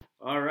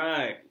All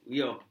right,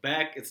 we are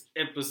back. It's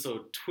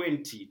episode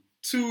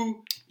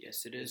 22.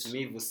 Yes, it is. It's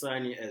me,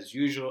 Vasani, as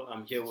usual.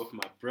 I'm here with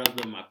my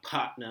brother, my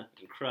partner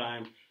in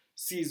crime,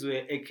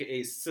 Sizwe,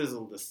 aka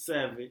Sizzle the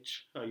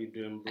Savage. How you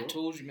doing, bro? I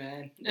told you,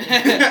 man.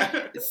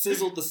 It's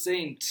Sizzle the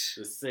Saint.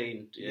 The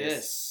Saint,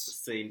 yes.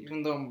 The Saint.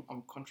 Even though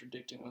I'm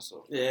contradicting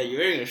myself. Yeah,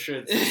 you're wearing a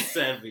shirt that says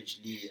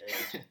Savage Lee,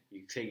 and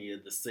you're saying you're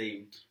the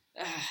Saint.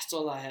 That's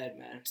all I had,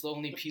 man. It's the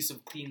only piece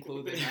of clean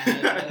clothing I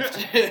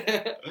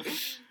had left.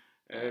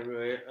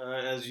 Anyway,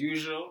 as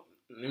usual,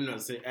 I'm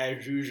not saying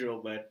as usual,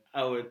 but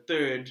our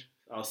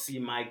C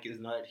Mike is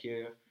not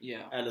here.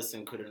 Yeah.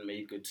 Allison couldn't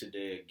make it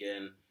today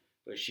again,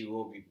 but she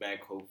will be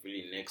back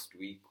hopefully next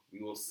week.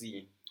 We will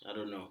see. I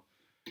don't know.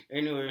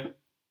 Anyway,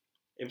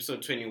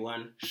 episode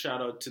 21.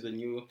 Shout out to the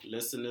new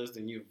listeners,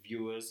 the new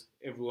viewers,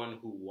 everyone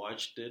who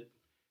watched it.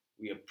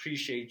 We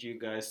appreciate you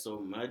guys so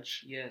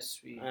much. Yes,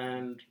 we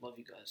love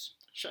you guys.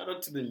 Shout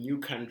out to the new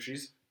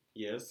countries.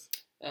 Yes.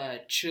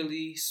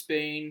 Chile,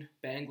 Spain,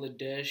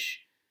 Bangladesh.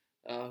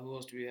 Who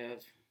else do we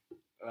have?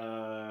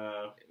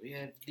 We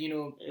have,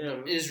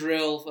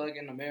 Israel,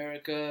 fucking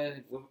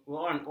America. We're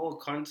on all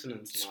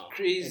continents now. It's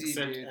crazy,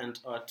 except dude.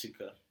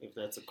 Antarctica, if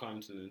that's a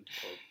continent.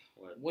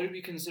 Or what? What do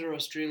we consider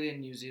Australia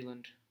and New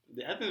Zealand?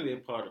 I think they're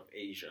part of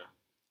Asia.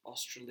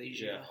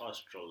 Australasia. Yeah,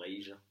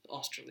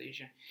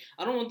 Australasia.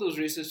 I don't want those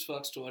racist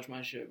fucks to watch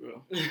my shit,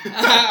 bro.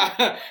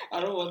 I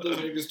don't want those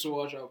niggas to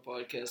watch our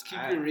podcast. Keep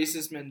your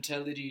racist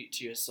mentality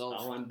to yourself.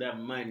 I want that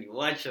money.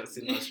 Watch us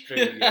in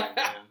Australia, man.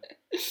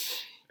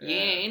 Yeah,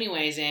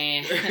 anyways,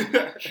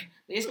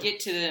 let's get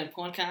to the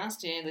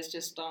podcast and let's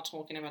just start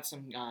talking about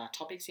some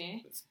topics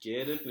here. Let's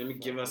get it. Let me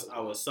give us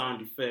our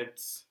sound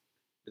effects.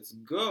 Let's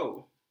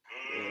go.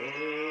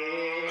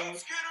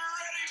 Let's get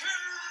ready to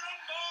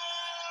rumble.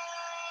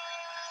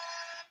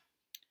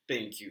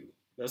 Thank you.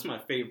 That's my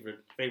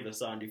favorite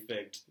sound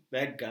effect.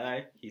 That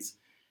guy,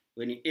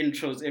 when he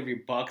intros every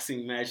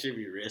boxing match,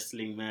 every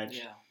wrestling match.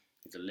 Yeah.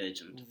 He's a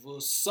legend.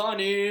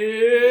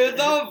 Vasani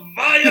the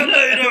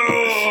Violator!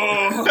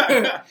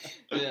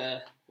 Yeah.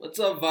 What's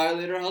up,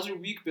 Violator? How's your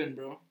week been,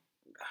 bro?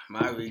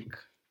 My week,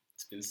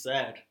 it's been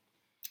sad.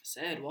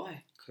 Sad?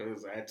 Why?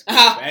 Because I had to go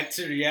back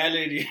to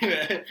reality,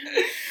 man.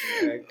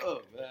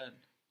 Oh, man.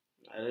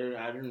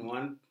 I didn't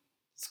want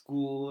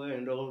school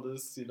and all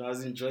this. I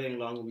was enjoying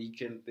long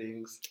weekend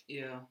things.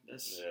 Yeah,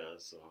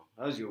 so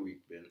how's your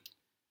week been?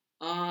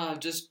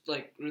 Just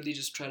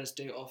try to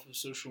stay off of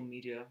social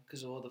media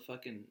because of all the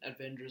fucking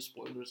Avengers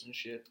spoilers and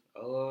shit.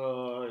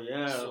 Oh,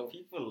 yeah.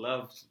 People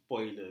love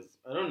spoilers.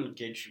 I don't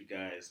get you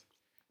guys.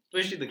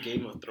 Especially the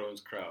Game of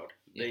Thrones crowd.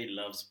 Yeah. They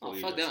love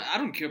spoilers. Oh, fuck that. I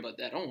don't care about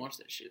that. I don't watch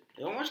that shit.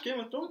 You don't watch Game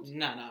of Thrones?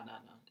 Nah.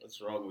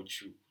 What's wrong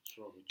with you?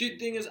 Dude,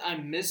 thing is, I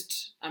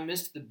missed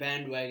the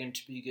bandwagon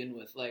to begin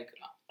with. Like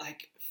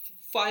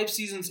 5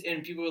 seasons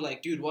in, people were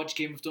like, dude, watch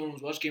Game of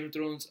Thrones.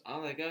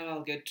 I'm like,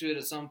 I'll get to it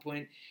at some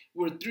point.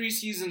 We're 3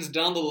 seasons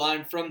down the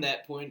line from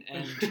that point,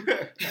 and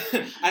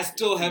I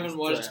still haven't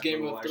watched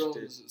Game of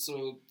Thrones.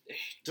 So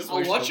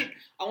I'll watch it.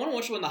 I want to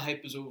watch it when the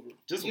hype is over.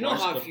 Just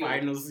watch the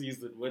final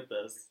season with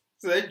us,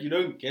 so that you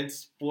don't get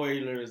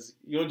spoilers.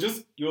 You'll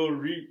do,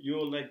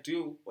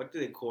 what do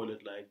they call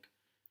it, like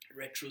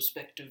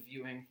retrospective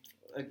viewing.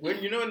 Like when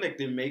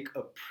they make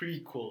a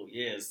prequel,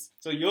 yes.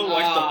 So you'll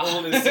watch the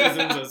older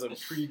seasons as a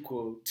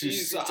prequel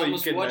so you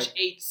can watch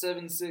 8,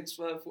 7, 6,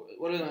 5, 4.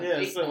 What are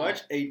they? Yeah, so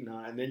watch 8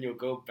 now, and then you'll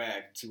go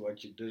back to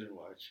what you didn't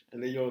watch,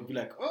 and then you'll be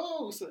like,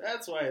 oh, so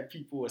that's why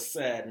people were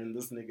sad when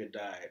this nigga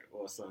died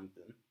or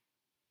something.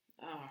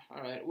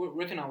 All right.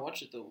 Where can I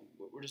watch it though?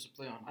 Where does it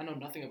play on? I know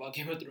nothing about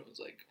Game of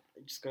Thrones. Like,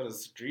 you just gotta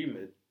stream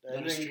it.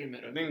 I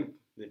think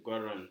they've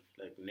got it on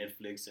like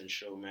Netflix and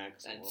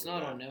Showmax. It's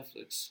not on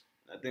Netflix.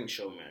 I think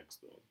Showmax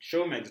though.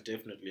 Showmax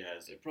definitely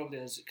has it. It probably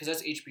has, because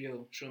that's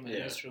HBO.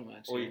 Showmax has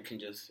Showmax. Or you can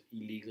just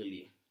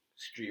illegally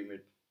stream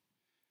it.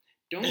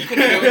 Don't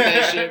condone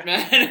that shit,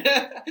 man.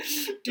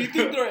 Do you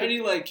think there are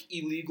any like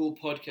illegal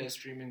podcast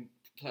streaming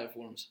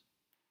platforms?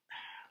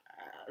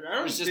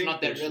 It's just not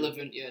that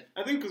relevant yet.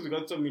 I think because we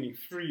got so many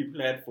free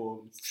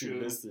platforms to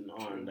listen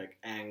on, like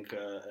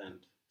Anchor and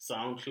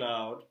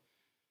SoundCloud.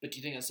 But do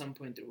you think at some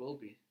point there will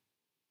be?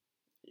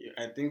 Yeah,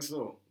 I think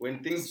so. When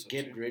things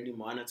get really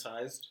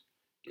monetized,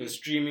 because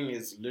streaming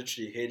is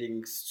literally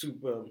hitting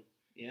super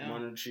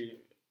monetary.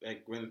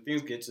 Like when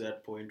things get to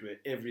that point where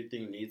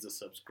everything needs a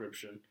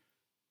subscription,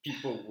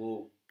 people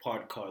will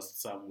podcast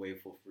some way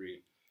for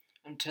free.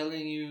 I'm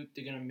telling you,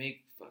 they're gonna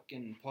make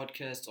fucking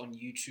podcasts on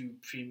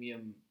YouTube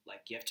Premium.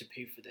 Like, you have to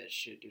pay for that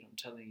shit, dude. I'm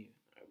telling you.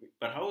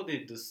 But how would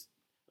they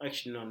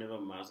Actually, no, never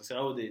mind. I said,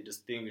 how would they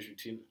distinguish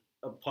between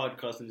a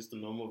podcast and just a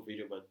normal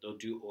video, but they'll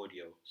do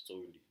audio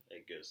solely,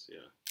 I guess,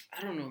 yeah.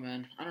 I don't know,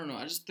 man.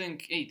 I just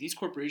think, hey, these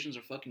corporations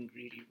are fucking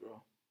greedy,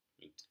 bro.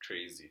 It's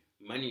crazy.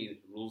 Money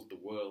rules the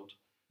world.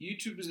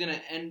 YouTube is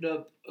gonna end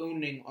up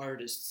owning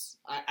artists.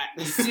 I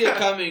see it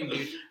coming,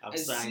 dude. I'm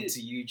signed to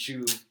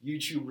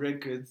YouTube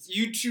Records.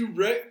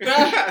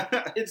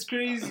 It's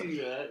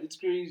crazy, man. It's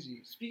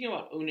crazy. Speaking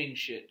about owning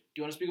shit,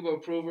 do you want to speak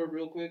about Proverb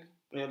real quick?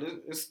 Yeah,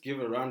 let's give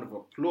a round of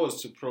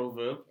applause to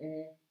Proverb.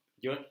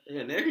 Yeah,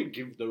 let me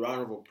give the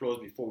round of applause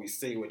before we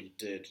say what he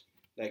did.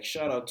 Like,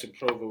 shout out to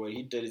Provo, what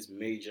he did is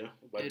major,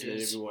 but to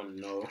let everyone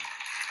know.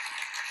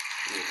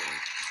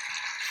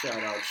 Yeah.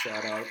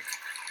 Shout out.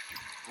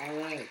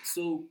 Alright,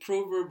 so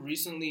Proverb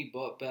recently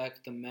brought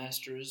back the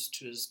masters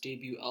to his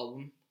debut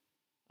album,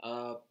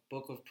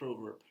 Book of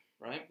Proverb,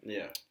 right?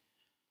 Yeah.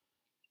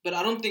 But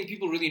I don't think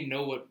people really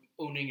know what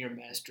owning your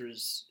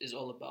masters is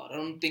all about. I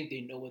don't think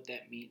they know what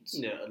that means.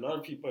 Yeah, a lot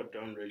of people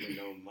don't really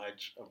know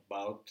much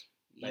about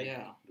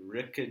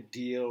record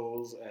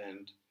deals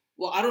and.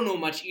 Well, I don't know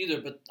much either,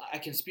 but I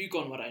can speak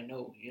on what I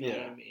know. You know what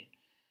I mean?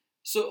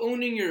 So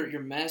owning your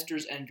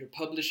masters and your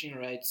publishing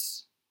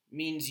rights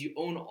means you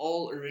own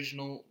all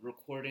original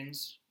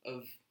recordings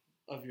of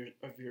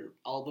your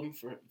album.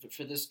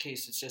 For this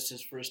case, it's just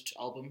his first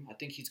album. I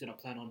think he's gonna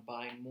plan on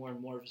buying more and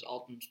more of his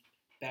albums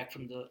back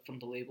from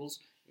the labels.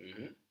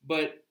 Mm-hmm.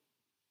 But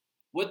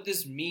what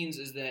this means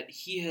is that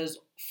he has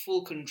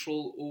full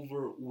control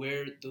over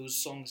where those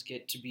songs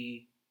get to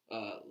be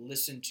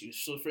listened to.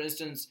 So, for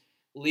instance,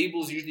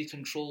 labels usually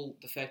control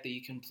the fact that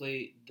you can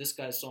play this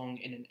guy's song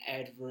in an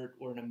advert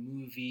or in a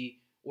movie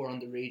or on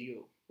the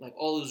radio. Like,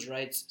 all those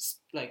rights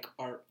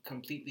are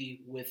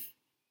completely with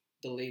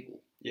the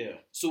label. Yeah.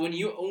 So when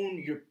you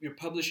own your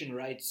publishing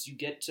rights, you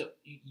get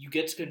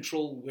to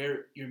control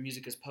where your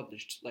music is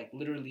published, like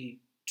literally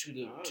to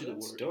the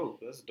word.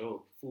 That's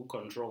dope.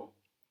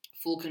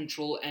 Full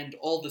control, and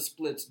all the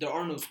splits. There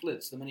are no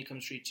splits. The money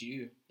comes straight to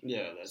you.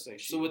 Yeah, that's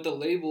actually. So with the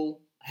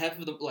label, half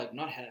of the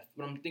not half,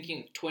 but I'm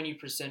thinking 20%,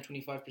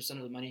 25%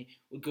 of the money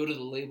would go to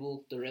the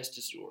label. The rest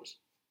is yours.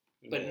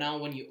 But now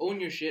when you own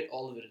your shit,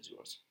 all of it is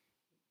yours.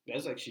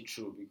 That's actually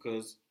true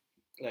because,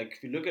 like,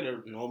 if you look at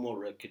a normal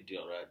record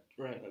deal,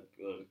 right? Like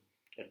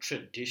a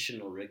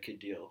traditional record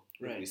deal,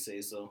 if we say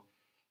so.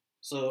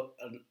 So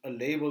a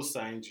label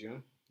signs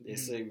you. They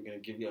say we're gonna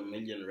give you R1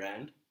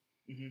 million,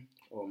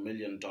 or $1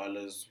 million,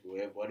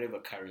 whatever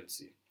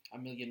currency.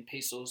 1 million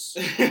pesos.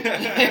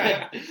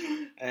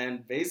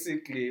 And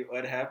basically,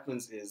 what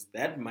happens is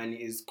that money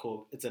is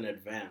it's an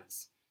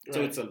advance,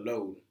 so it's a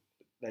loan.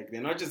 Like,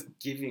 they're not just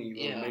giving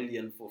you $1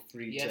 million for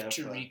free. You have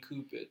to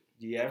recoup it.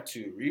 You have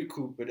to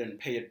recoup it and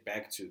pay it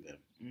back to them.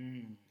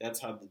 Mm. That's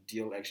how the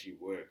deal actually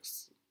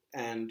works.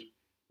 And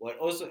what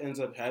also ends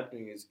up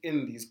happening is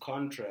in these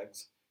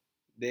contracts,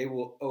 they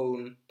will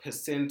own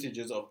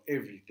percentages of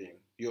everything.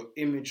 Your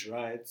image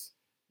rights.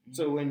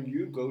 So when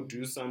you go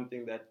do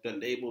something that the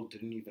label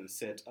didn't even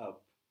set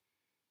up,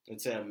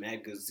 let's say a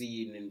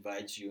magazine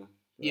invites you.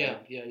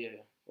 Right? Yeah.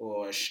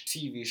 Or a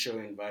TV show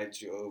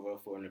invites you over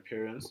for an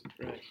appearance,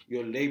 right?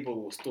 Your label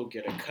will still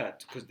get a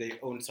cut because they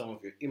own some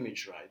of your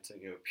image rights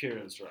and your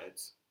appearance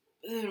rights.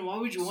 Then why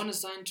would you want to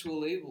sign to a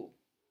label?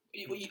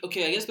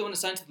 Okay, I guess they want to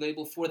sign to the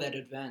label for that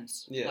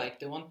advance. Yeah. Like,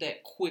 they want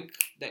that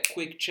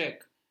quick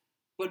check.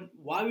 But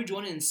why would you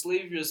want to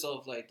enslave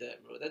yourself like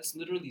that, bro? That's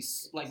literally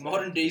like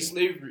modern day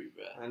slavery,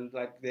 bro. And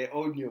like, they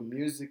own your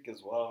music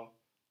as well.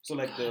 So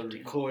like the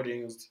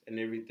recordings and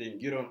everything,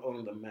 you don't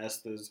own the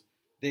masters.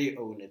 They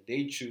own it.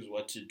 They choose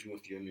what to do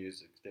with your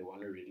music. They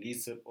want to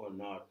release it or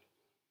not.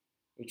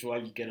 Which is why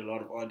you get a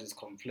lot of artists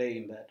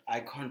complain that I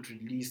can't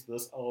release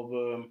this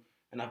album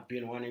and I've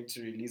been wanting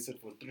to release it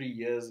for 3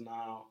 years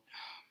now.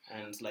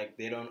 And it's like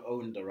they don't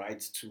own the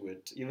rights to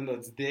it. Even though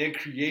it's their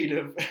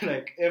creative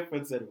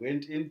efforts that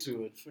went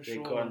into it,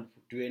 can't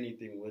do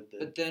anything with it.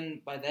 But then,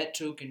 by that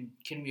token,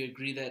 can we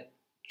agree that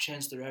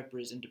Chance the Rapper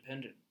is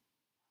independent?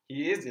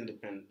 He is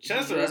independent.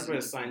 Chance the Rapper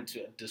is signed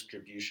to a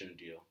distribution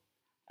deal,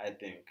 I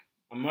think.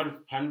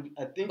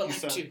 I think but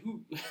he's like to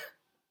who?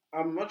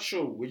 I'm not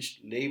sure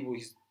which label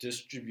he's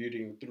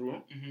distributing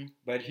through,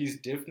 but he's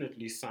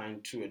definitely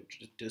signed to a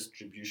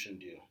distribution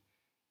deal.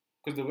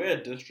 Because the way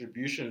a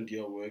distribution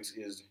deal works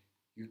is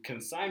you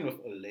can sign with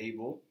a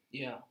label,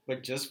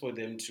 but just for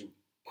them to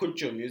put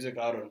your music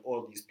out on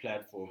all these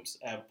platforms,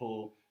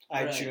 Apple,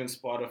 iTunes,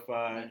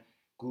 Spotify,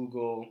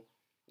 Google.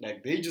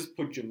 Like, they just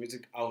put your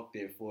music out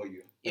there for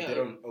you, but they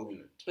don't own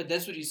it. But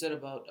that's what he said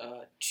about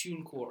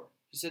TuneCore.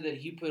 He said that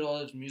he put all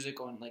his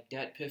music on like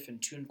DatPiff and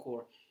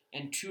TuneCore.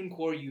 And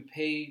TuneCore, you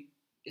pay,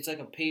 it's like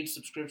a paid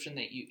subscription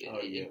that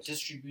it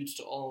distributes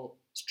to all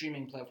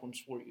streaming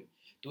platforms for you.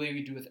 The way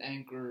we do with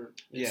Anchor,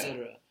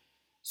 etc.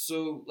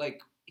 So,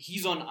 like,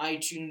 he's on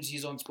iTunes,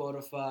 he's on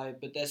Spotify,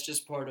 but that's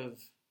just part of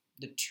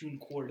the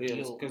TuneCore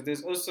deal. Because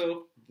there's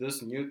also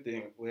this new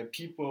thing where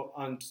people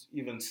aren't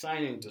even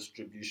signing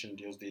distribution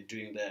deals. They're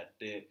doing that.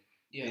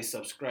 They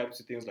subscribe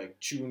to things like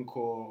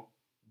TuneCore,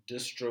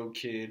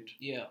 DistroKid.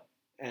 Yeah.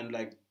 And,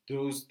 like,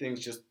 those things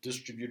just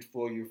distribute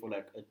for you for,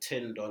 like, a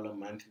 $10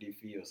 monthly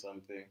fee or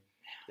something.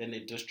 Then they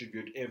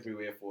distribute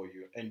everywhere for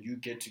you. And you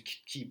get to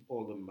keep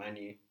all the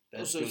money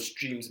that those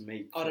streams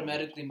make.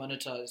 Automatically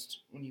monetized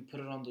when you put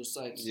it on those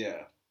sites.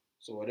 Yeah.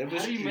 So whatever.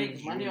 How do you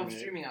make money off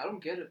streaming? I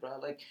don't get it, bro.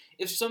 Like,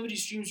 if somebody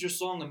streams your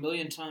song 1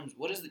 million times,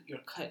 what is your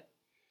cut?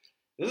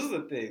 This is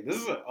the thing. This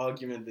is an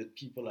argument that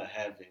people are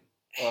having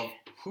of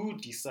who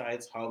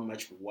decides how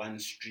much one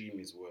stream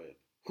is worth.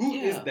 Who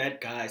is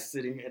that guy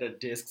sitting at a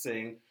desk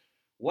saying,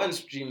 one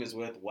stream is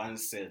worth 1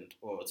 cent,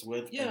 or it's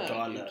worth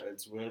 $1,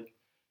 it's worth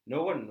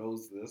No one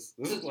knows this.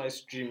 This is why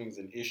streaming is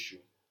an issue.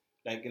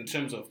 Like in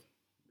terms of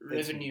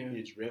revenue.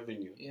 It's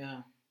revenue.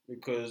 Yeah.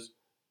 Because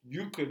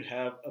you could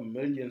have 1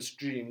 million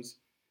streams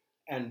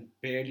and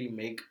barely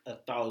make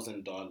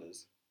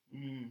 $1,000.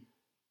 Mm.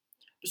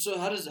 So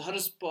how does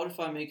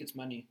Spotify make its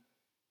money?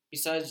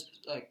 Besides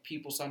like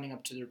people signing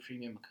up to their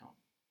premium account.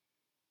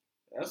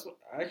 That's what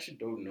I actually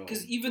don't know.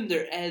 Because even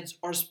their ads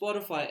are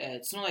Spotify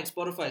ads. It's not like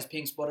Spotify is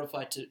paying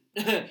Spotify to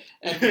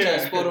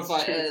advertise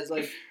Spotify ads.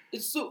 Like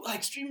it's so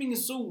like streaming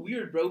is so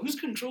weird, bro. Who's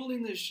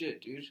controlling this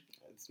shit, dude?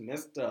 It's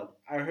messed up.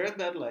 I heard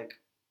that like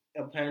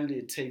apparently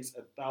it takes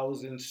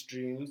 1,000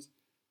 streams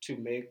to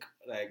make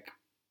like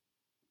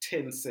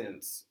 10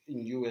 cents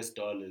in US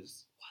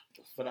dollars.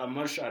 But I'm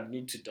not sure. I'd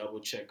need to double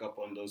check up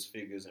on those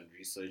figures and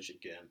research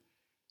again.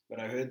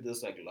 But I heard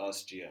this like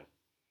last year.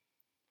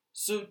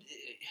 So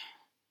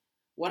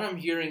what I'm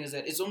hearing is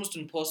that it's almost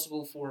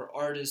impossible for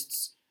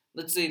artists,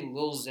 let's say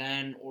Lil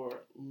Xan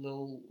or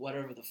Lil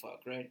whatever the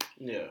fuck, right?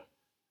 Yeah.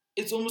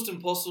 It's almost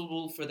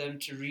impossible for them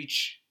to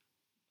reach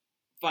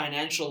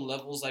financial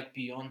levels like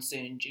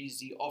Beyonce and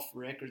Jay-Z off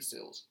record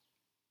sales.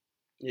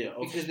 Yeah.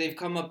 Because they've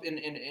come up in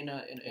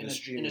a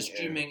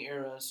streaming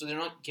era. So they're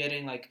not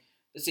getting like,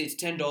 let's say it's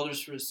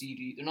 $10 for a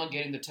CD. They're not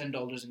getting the $10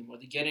 anymore.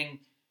 They're getting,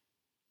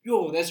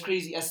 that's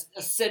crazy, a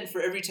cent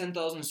for every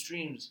 10,000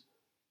 streams.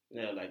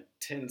 Yeah, like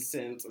 10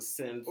 cents, a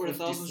cent, or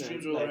 1,000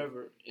 streams or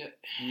whatever. Yeah.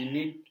 You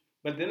need,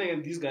 but then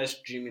again, these guys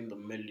stream in the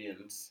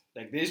millions.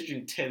 Like they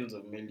stream tens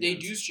of millions. They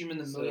do stream in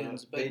the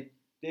millions, but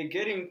they're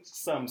getting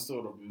some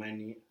sort of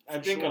money. I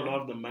think a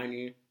lot of the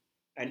money,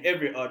 and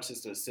every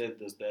artist has said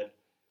this, that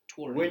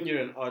touring. When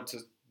you're an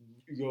artist,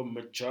 your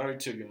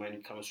majority of your money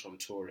comes from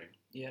touring.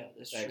 Yeah,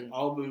 that's like true. Like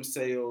album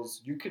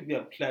sales, you could be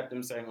a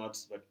platinum selling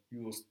artist, but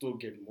you will still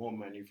get more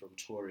money from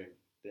touring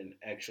than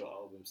actual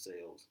album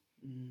sales.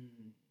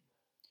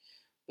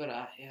 But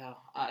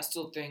I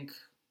still think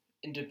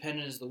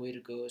independent is the way to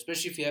go,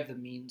 especially if you have the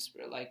means,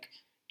 bro. Like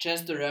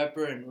Chance the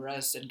Rapper and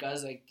Russ and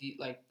guys like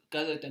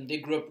them, they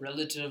grew up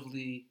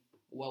relatively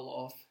well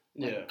off,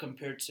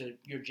 compared to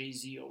your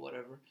Jay-Z or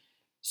whatever.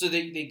 So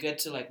they get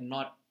to like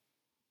not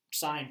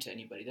sign to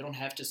anybody. They don't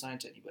have to sign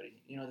to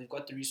anybody. You know, they've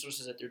got the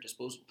resources at their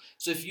disposal.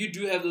 So if you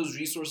do have those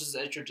resources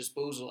at your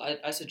disposal,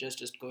 I suggest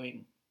just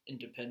going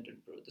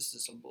independent, bro. This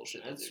is some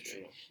bullshit. That's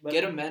true.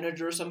 Get a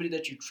manager or somebody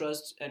that you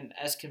trust and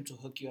ask him to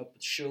hook you up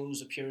with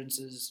shows,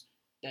 appearances,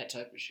 that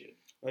type of shit.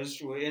 That's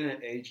true. We're in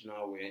an age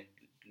now where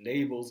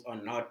labels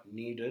are not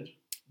needed.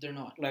 They're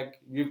not.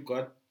 Like, we've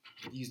got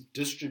these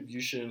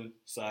distribution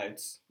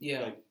sites.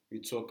 Yeah. Like we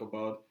talk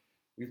about.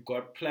 We've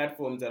got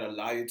platforms that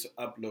allow you to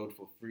upload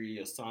for free,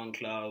 your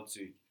SoundCloud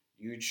to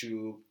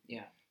YouTube.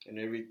 Yeah. And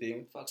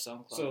everything. Fuck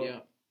SoundCloud,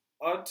 so,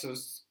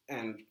 artists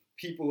and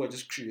people who are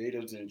just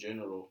creatives in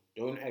general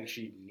don't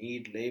actually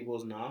need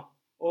labels now.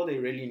 All they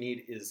really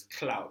need is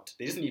clout.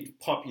 They just need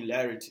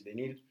popularity. They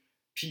need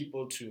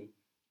people to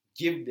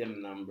give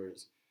them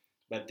numbers,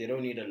 but they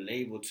don't need a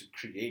label to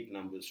create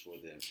numbers for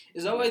them.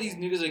 Is that why these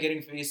niggas are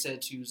getting face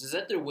tattoos? Is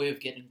that their way of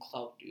getting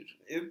clout,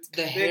 dude?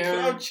 They're hair,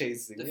 clout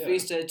chasing. The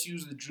face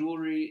tattoos, the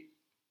jewelry.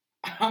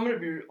 I'm gonna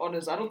be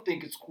honest, I don't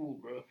think it's cool,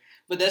 bro.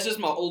 But that's just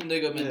my old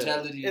nigga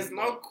mentality. It's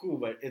not cool,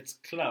 but it's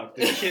clout.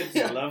 The kids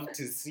love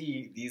to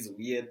see these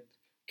weird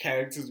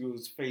characters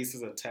whose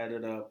faces are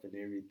tatted up and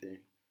everything.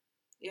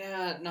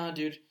 Yeah, nah,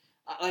 dude.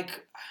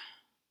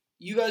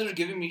 You guys are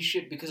giving me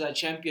shit because I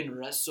champion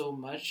Russ so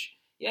much.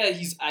 Yeah,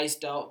 he's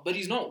iced out, but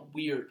he's not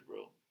weird,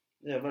 bro.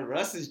 Yeah, but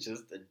Russ is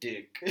just a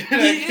dick.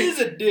 He is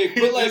a dick,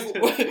 but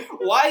like,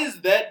 why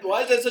is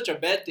that such a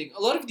bad thing?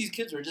 A lot of these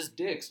kids are just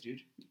dicks,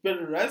 dude.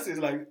 But Russ is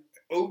like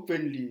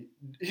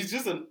he's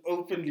just an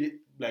openly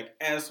like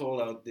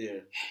asshole out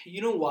there.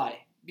 You know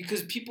why?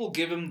 Because people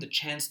give him the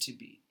chance to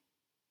be.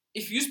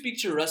 If you speak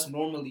to Russ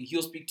normally,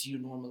 he'll speak to you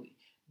normally.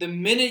 The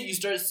minute you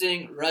start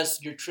saying,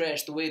 Russ, you're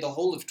trash, the way the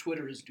whole of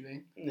Twitter is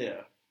doing,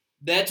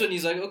 that's when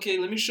he's like, okay,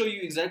 let me show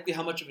you exactly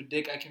how much of a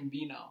dick I can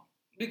be now.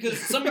 Because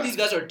some of these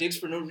guys are dicks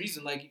for no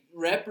reason. Like,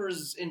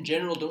 rappers in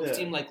general don't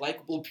seem like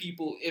likable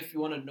people if you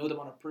want to know them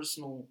on a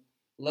personal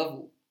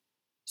level.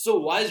 So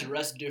why is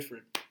Russ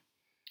different?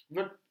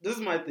 But this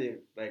is my thing.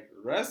 Like,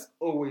 Russ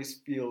always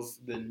feels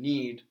the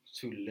need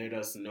to let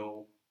us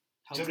know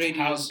how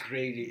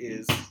great he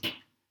is.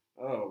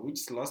 Oh, we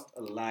just lost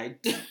a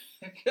light.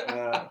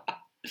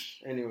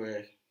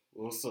 Anyway,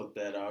 we'll sort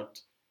that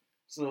out.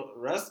 So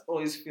Russ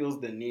always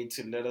feels the need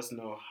to let us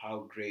know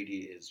how great he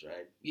is,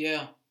 right?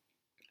 Yeah.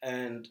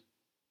 And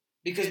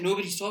because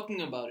nobody's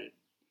talking about it.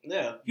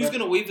 Yeah. Who's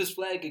gonna wave his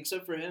flag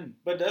except for him?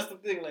 But that's the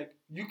thing, like,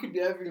 you could be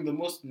having the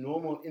most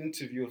normal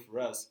interview with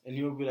Russ and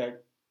he'll be like,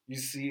 you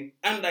see,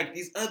 unlike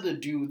these other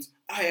dudes,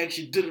 I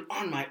actually did it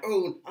on my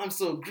own. I'm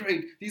so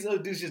great. These other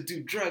dudes just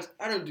do drugs.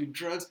 I don't do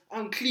drugs.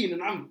 I'm clean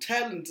and I'm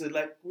talented.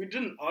 Like, we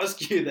didn't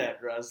ask you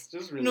that, Russ.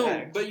 Just relax.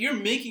 No, but you're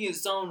making it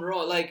sound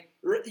raw. Like,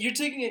 you're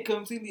taking it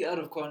completely out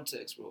of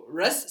context, bro.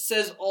 Russ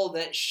says all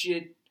that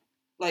shit.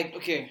 Like,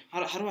 okay,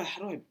 how do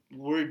I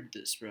word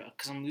this, bro?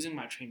 Because I'm losing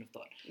my train of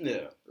thought.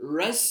 Yeah.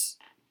 Russ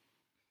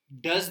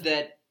does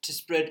that to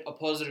spread a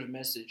positive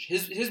message.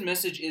 His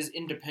message is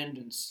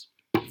independence,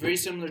 very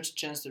similar to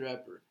Chance the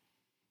Rapper.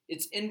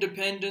 It's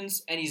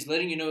independence, and he's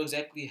letting you know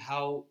exactly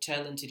how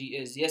talented he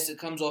is. Yes, it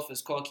comes off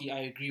as cocky. I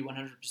agree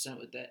 100%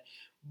 with that.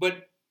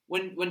 But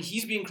when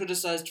he's being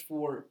criticized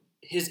for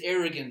his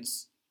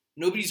arrogance,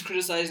 nobody's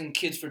criticizing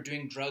kids for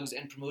doing drugs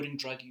and promoting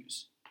drug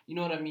use. You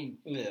know what I mean?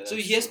 Yeah. So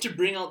he has to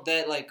bring out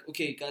that, like,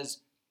 okay, guys,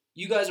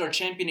 you guys are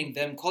championing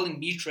them, calling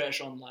me trash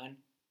online,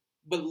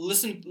 but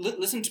listen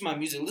to my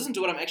music. Listen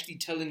to what I'm actually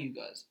telling you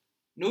guys.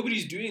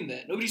 Nobody's doing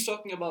that. Nobody's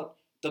talking about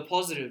the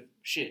positive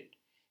shit.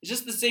 It's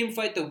just the same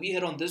fight that we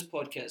had on this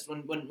podcast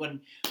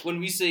when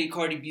we say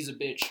Cardi B's a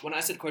bitch. When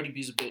I said Cardi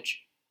B's a bitch,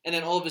 and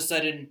then all of a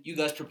sudden you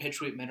guys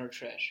perpetuate men are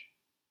trash,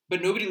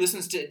 but nobody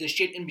listens to the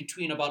shit in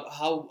between about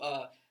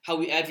how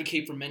we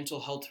advocate for mental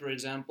health, for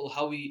example,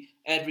 how we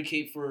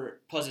advocate for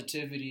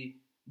positivity.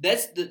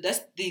 That's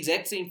the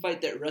exact same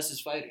fight that Russ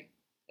is fighting.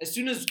 As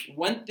soon as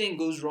one thing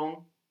goes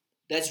wrong,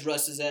 that's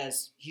Russ's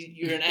ass.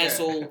 You're an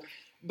asshole.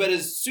 But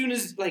as soon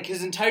as, like,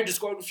 his entire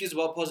discography is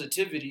about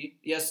positivity,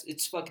 yes,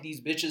 it's fuck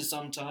these bitches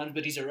sometimes,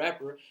 but he's a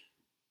rapper,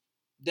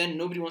 then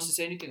nobody wants to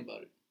say anything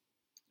about it.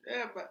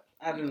 Yeah, but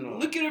I don't know.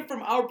 Look at it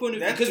from our point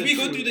of view, because we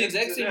go through the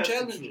exact same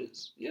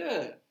challenges.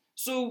 Yeah.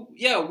 So,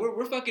 yeah,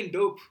 we're fucking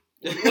dope.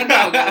 What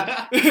now,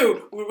 guys?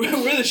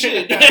 We're the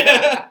shit.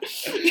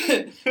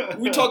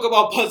 We talk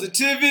about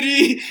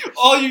positivity.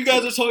 All you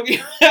guys are talking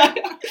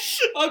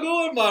I'll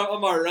go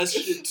on my rest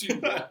shit too,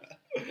 bro.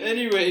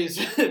 Anyways,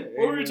 what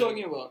were we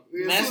talking about?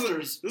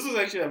 Masters. This was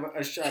actually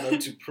a shout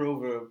out to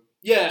Proverb.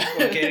 Yeah.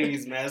 For getting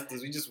his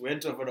masters. We just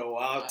went over a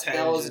wild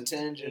tangent. That was a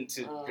tangent.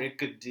 Into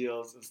record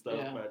deals and stuff.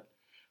 Yeah. But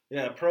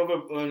yeah,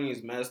 Proverb owning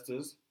his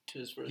masters. To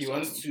his first he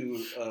wants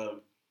to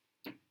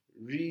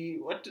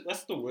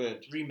what's the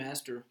word?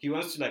 Remaster. He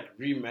wants to, like,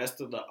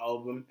 remaster the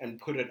album and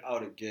put it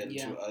out again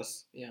to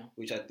us. Yeah.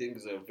 Which I think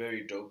is a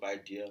very dope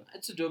idea.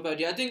 It's a dope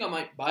idea. I think I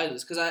might buy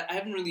this because I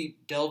haven't really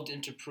delved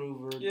into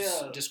Proverb's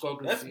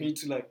discography. That's me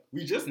too. Like,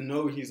 we just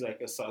know he's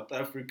like a South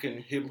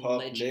African hip hop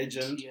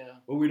legend.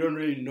 But we don't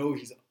really know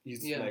his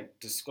like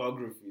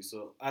discography.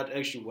 So I'd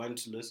actually want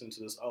to listen to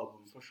this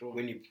album for sure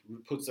when he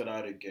puts it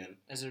out again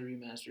as a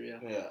remaster.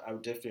 Yeah. Yeah, I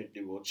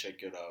definitely will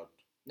check it out.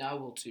 No, I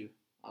will too.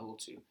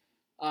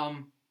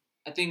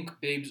 I think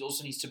Babes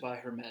also needs to buy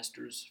her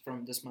masters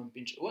from this month.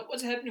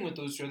 What's happening with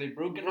those two? Are they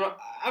broken? Bro,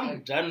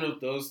 I'm done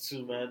with those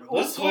two, man.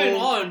 What's going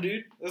on,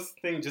 dude? This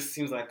thing just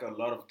seems like a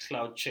lot of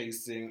cloud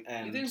chasing.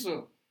 And you think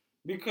so?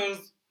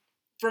 Because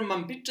from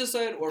Mampincha's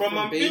side or from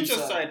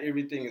Mampincha's side,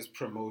 everything is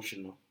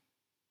promotional.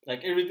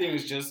 Like, everything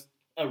is just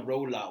a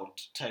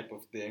rollout type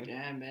of thing.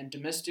 Damn, man.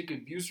 Domestic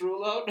abuse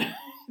rollout?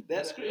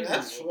 That's crazy.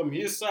 That's from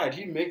his side.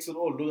 He makes it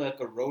all look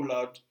like a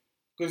rollout.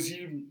 Because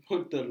he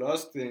put the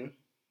last thing,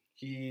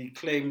 he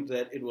claimed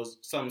that it was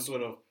some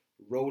sort of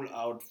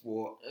rollout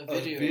for a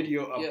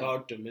video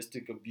about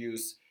domestic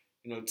abuse,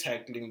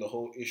 tackling the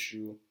whole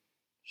issue.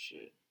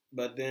 Shit.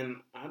 But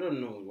then, I don't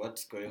know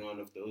what's going on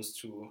with those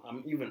two.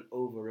 I'm even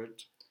over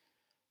it.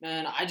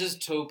 Man, I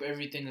just hope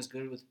everything is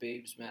good with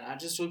Babes, man. I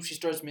just hope she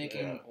starts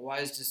making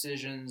wise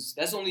decisions.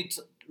 That's the only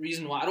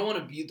reason why. I don't want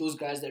to be those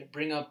guys that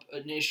bring up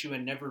an issue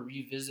and never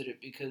revisit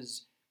it,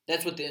 because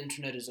that's what the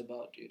internet is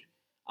about, dude.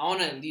 I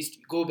want to at least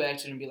go back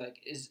to it and be like,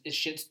 is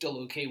shit still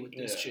okay with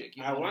this chick?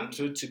 You know I want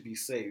her to be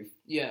safe.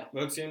 Yeah.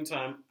 But at the same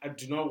time, I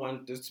do not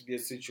want this to be a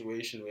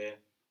situation where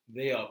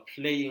they are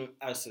playing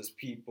us as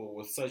people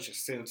with such a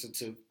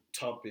sensitive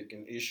topic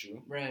and issue.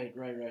 Right.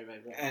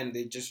 And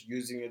they're just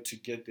using it to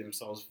get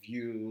themselves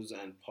views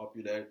and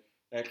popularity.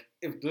 Like,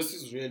 if this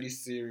is really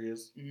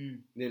serious,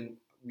 then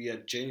we are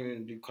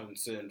genuinely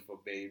concerned for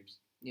Babes.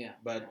 Yeah.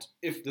 But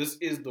if this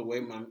is the way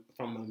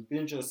from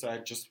Mampincha's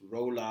side, just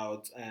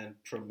rollouts and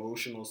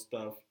promotional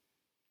stuff,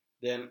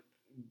 then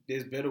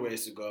there's better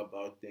ways to go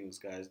about things,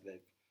 guys.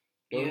 Like,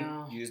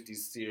 don't use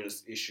these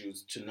serious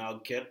issues to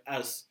now get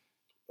us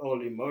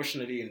all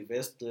emotionally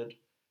invested,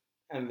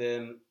 and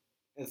then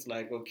it's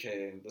like,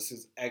 okay, this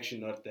is actually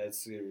not that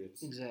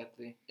serious.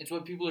 Exactly. It's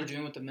what people are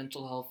doing with the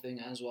mental health thing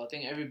as well. I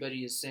think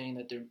everybody is saying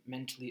that they're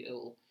mentally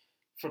ill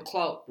for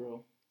clout,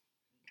 bro.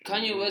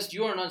 Kanye West,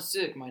 you are not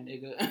sick, my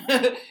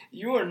nigga.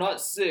 You are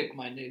not sick,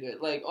 my nigga.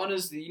 Like,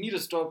 honestly, you need to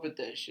stop with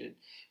that shit.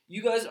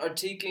 You guys are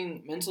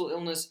taking mental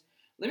illness.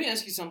 Let me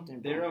ask you something,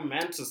 bro. They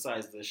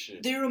romanticize this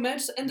shit. They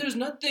romanticize, and there's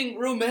nothing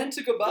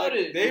romantic about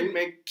it. They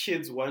make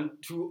kids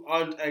who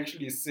aren't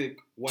actually sick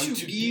want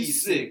to be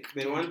sick.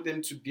 They want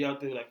them to be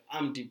out there like,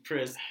 I'm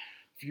depressed.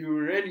 If you're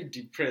really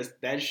depressed,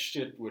 that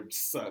shit would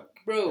suck.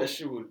 Bro, that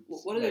shit would,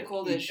 what do they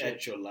call that shit?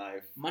 At your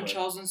life.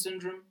 Munchausen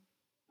syndrome?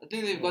 I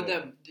think they've got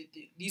that.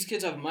 These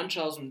kids have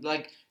Munchausen.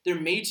 Like,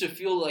 they're made to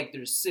feel like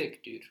they're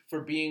sick, dude.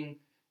 For being,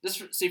 let's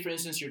say, for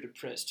instance, you're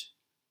depressed.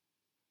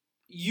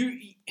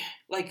 You've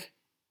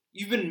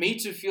been made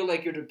to feel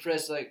like you're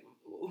depressed. Like,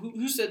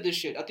 who said this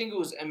shit? I think it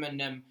was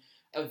Eminem.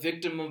 A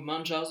victim of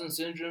Munchausen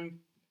syndrome,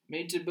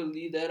 made to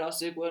believe that I was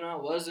sick when I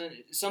wasn't.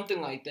 Something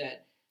like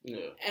that.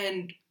 Yeah.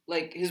 And,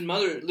 like, his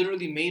mother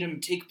literally made him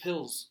take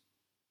pills.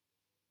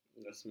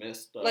 That's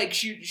messed up. Like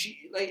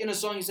she like in a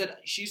song he said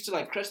she used to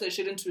like crush that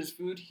shit into his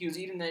food. He was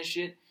eating that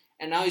shit,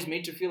 and now he's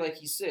made to feel like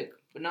he's sick.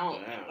 But now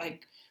Damn.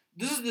 like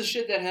this is the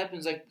shit that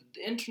happens. Like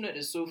the internet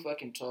is so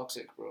fucking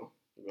toxic, bro.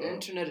 Bro. The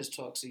internet is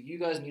toxic. You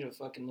guys need to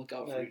fucking look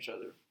out for Like, each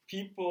other.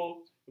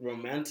 People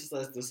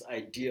romanticize this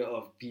idea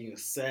of being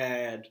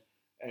sad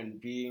and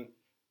being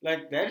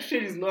like that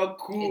shit is not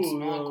cool. It's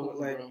not yo. cool,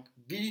 like bro.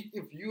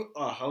 if you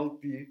are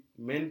healthy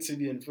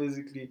mentally and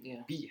physically,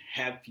 Yeah. be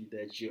happy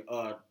that you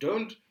are.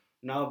 Don't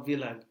now be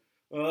like,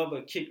 oh,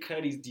 but Kid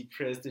Cudi's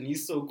depressed and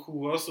he's so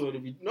cool. Also, to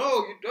be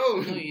no, you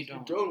don't. No, you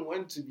don't. You don't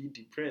want to be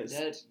depressed.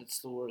 That's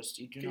the worst.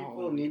 You do not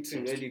People want need be to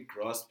depressed. really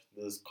grasp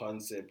this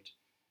concept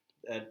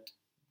that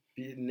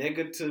the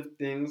negative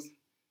things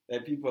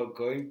that people are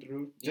going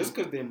through, just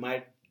because they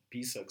might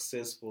be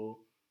successful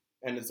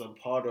and it's a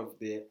part of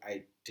their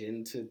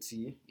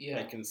identity, Yeah.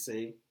 I can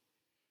say,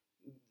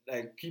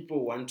 like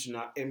people want to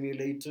now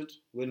emulate it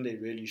when they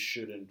really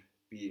shouldn't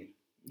be.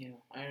 Yeah,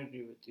 I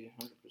agree with you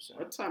 100%.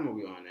 What time are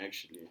we on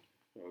actually?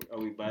 Are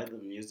we by the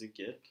music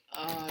yet?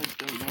 I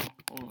don't know.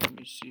 Hold on, let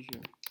me see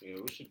here.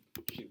 Yeah, we should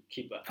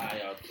keep an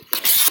eye out for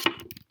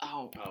that.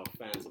 Ow. Our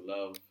fans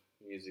love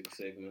music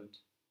segment.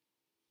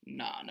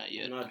 Nah, not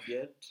yet. Not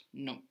yet.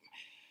 No.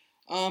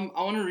 I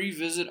want to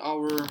revisit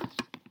our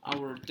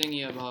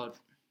thingy about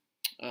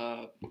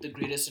the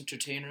greatest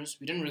entertainers.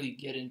 We didn't really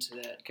get into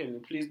that. Can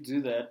you please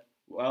do that?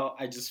 Well,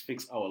 I just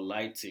fixed our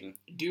lighting.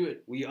 Do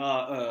it. We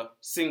are a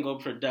single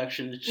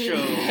production show,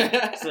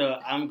 so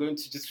I'm going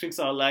to just fix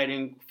our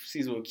lighting.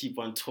 Please, we'll keep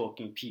on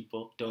talking,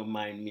 people. Don't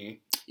mind me.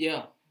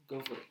 Yeah,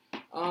 go for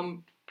it.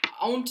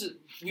 I want to.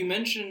 We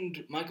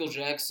mentioned Michael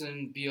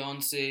Jackson,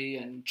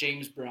 Beyonce, and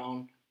James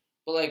Brown,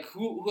 but like,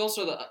 who else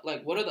are the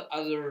like? What are the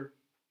other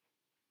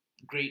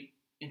great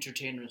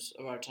entertainers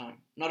of our time?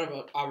 Not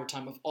about our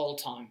time, of all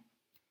time.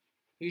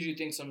 Who do you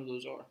think some of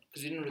those are?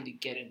 Because we didn't really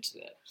get into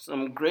that.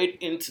 Some great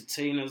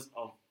entertainers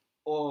of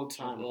all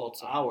time, Of all of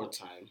time. our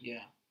time. Yeah,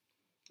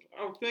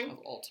 I think of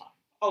all time.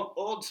 of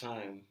all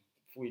time,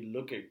 if we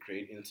look at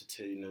great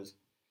entertainers,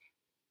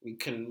 we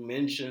can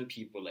mention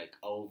people like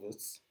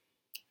Elvis.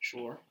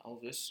 Sure,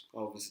 Elvis,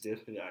 Elvis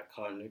definitely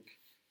iconic.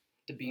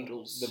 the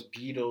Beatles. The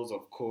Beatles,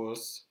 of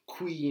course.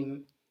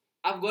 Queen.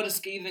 I've got a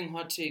scathing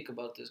hot take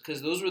about this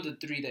because those were the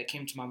three that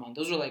came to my mind.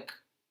 Those are like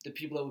the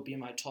people that would be in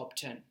my top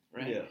 10,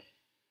 right?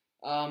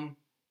 Yeah.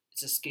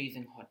 It's a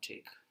scathing hot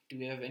take. Do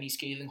we have any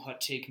scathing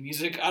hot take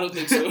music? I don't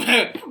think so.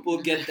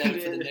 We'll get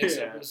that for the next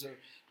Yeah. episode.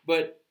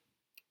 But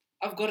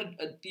I've got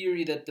a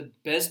theory that the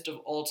best of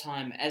all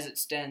time, as it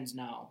stands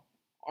now,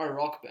 are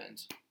rock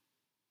bands.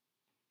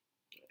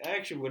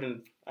 I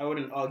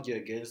wouldn't argue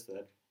against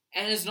that.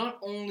 And it's not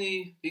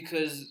only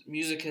because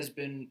music has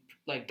been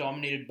like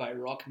dominated by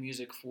rock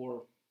music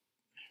for,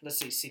 let's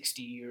say,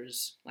 60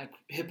 years. Like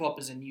hip hop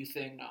is a new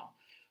thing now,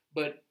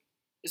 but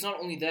it's not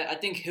only that. I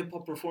think hip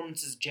hop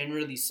performances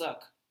generally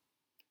suck.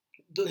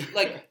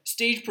 Like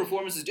stage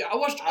performances. I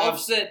watched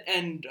Offset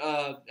and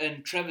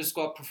Travis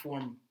Scott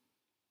perform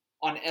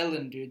on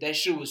Ellen, dude. That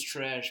shit was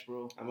trash,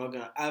 bro. I'm not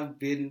gonna. I've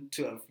been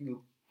to a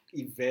few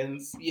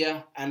events,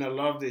 Yeah, and a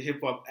lot of the hip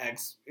hop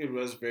acts, it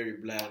was very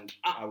bland.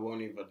 I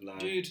won't even lie,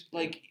 dude.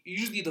 Like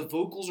usually the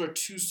vocals are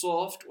too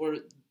soft, or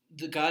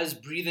the guy's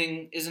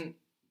breathing isn't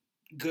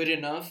good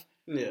enough.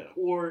 Yeah.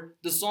 Or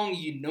the song,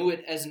 you know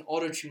it as an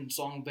auto-tuned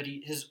song, but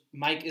his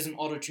mic isn't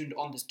auto-tuned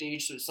on the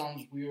stage, so it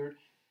sounds weird.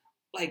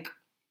 Like,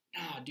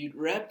 dude,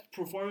 rap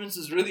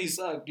performances really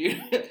suck,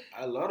 dude.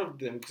 A lot of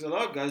them, because a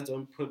lot of guys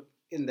don't put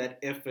in that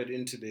effort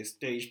into their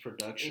stage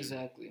production.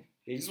 Exactly.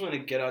 They just want to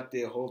get out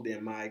there, hold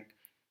their mic,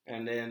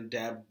 and then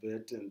dab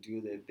it and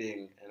do their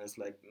thing. And it's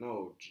like,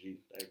 no, gee,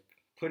 like,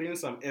 put in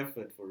some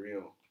effort for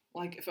real.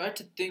 Like, if I had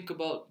to think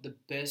about the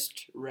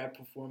best rap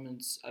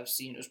performance I've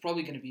seen, it was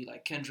probably going to be,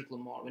 like, Kendrick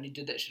Lamar when he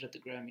did that shit at the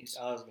Grammys.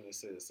 I was going to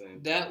say the same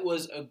thing. That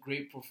was a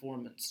great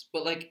performance.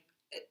 But, like,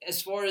 as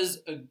far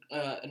as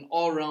an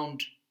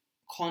all-around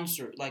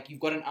concert, like, you've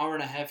got an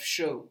hour-and-a-half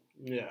show.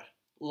 Yeah.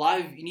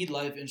 Live, you need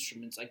live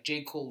instruments. Like,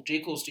 J. Cole.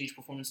 J. Cole's stage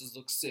performances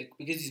look sick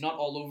because he's not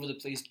all over the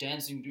place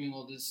dancing, doing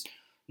all this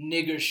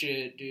nigger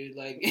shit, dude.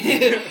 Like,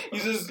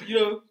 he's just, you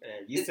know.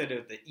 You said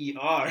it with the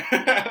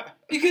ER.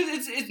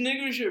 Because it's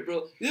nigger shit,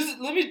 bro.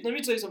 Let me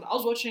tell you something. I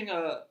was watching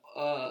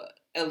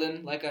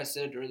Ellen, like I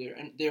said earlier,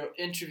 and they're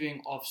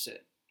interviewing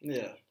Offset.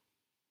 Yeah.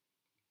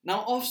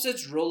 Now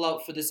Offset's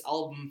rollout for this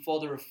album,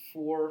 Father of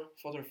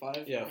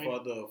Five. Yeah, right?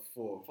 Father of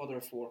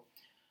Four.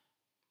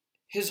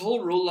 His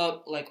whole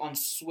rollout, like on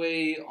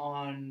Sway,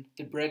 on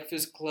The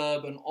Breakfast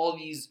Club, and all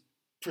these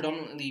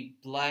predominantly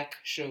black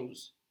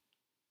shows,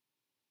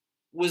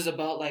 was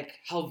about like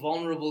how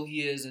vulnerable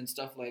he is and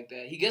stuff like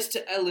that. He gets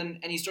to Ellen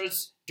and he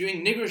starts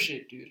doing nigger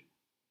shit, dude.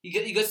 He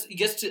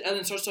gets to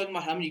Ellen, starts talking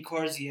about how many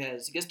cars he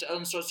has. He gets to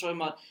Ellen, starts talking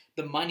about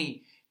the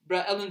money.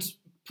 Bruh, Ellen's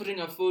putting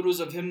up photos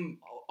of him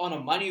on a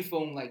money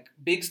phone, like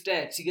big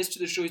stacks. He gets to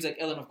the show, he's like,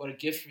 Ellen, I've got a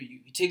gift for you.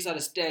 He takes out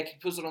a stack, he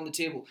puts it on the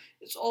table.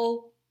 It's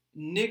all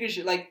nigger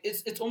shit. Like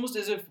it's almost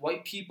as if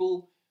white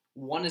people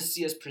want to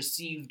see us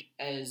perceived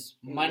as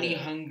money Yeah.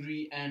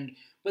 hungry.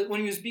 But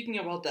when he was speaking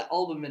about the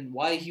album and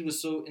why he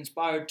was so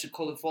inspired to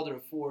call it Father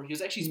of Four, he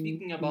was actually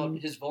speaking about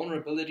his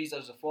vulnerabilities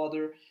as a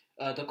father,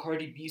 the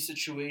Cardi B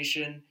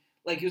situation.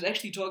 Like he was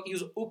actually talking, he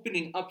was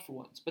opening up for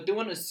once. But they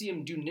want to see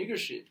him do nigger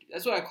shit.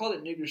 That's why I call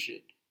it nigger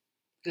shit.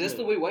 Because that's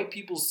the way white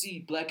people see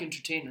black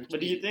entertainers. But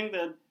do you think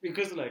that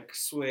because like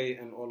Sway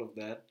and all of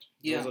that,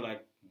 those are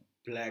like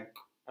black?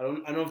 I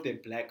don't know if they're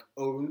black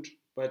owned,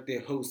 but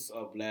their hosts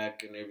are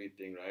black and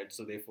everything, right?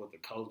 So therefore, the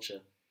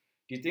culture.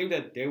 Do you think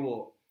that they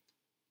will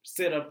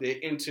set up their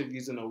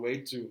interviews in a way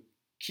to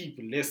keep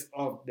less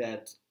of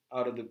that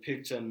out of the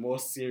picture and more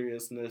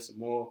seriousness,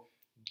 more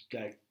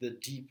like the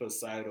deeper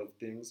side of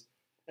things?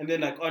 And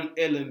then like on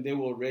Ellen, they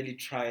will really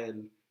try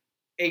and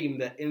aim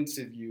the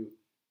interview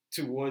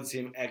towards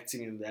him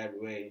acting in that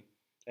way.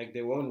 Like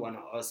they won't want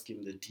to ask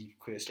him the deep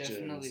questions.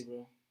 Definitely,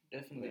 bro.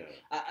 Definitely.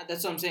 Yeah.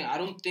 That's what I'm saying. I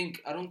don't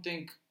think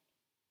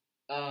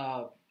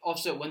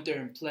Offset went there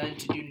and planned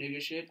to do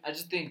nigger shit. I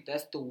just think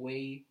that's the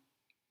way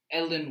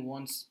Ellen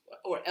wants,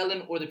 or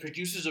Ellen or the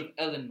producers of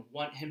Ellen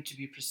want him to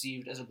be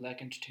perceived as a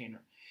black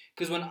entertainer.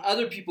 Because when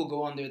other people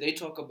go on there, they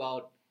talk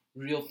about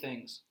real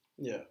things.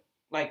 Yeah.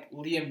 Like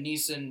Liam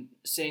Neeson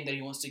saying that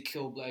he wants to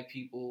kill black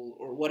people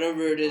or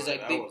whatever it is.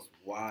 Like that was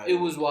wild. It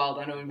was wild.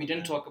 I know, and we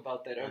didn't talk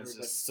about that ever.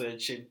 Just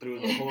searching through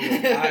the whole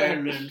of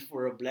Ireland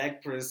for a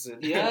black person.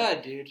 Yeah,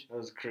 dude. That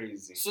was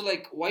crazy. So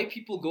like, white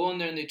people go on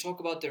there and they talk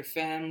about their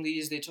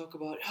families. They talk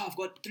about, I've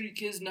got 3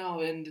 kids now,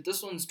 and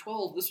this one's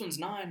 12, this one's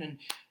 9, and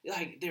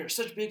like they're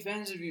such big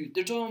fans of you.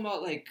 They're talking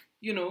about like,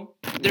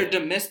 their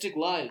domestic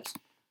lives.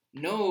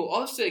 No,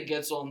 Offset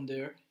gets on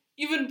there.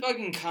 Even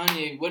fucking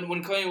Kanye, when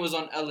Kanye was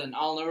on Ellen,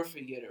 I'll never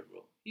forget it,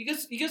 bro. He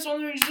gets on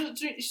there and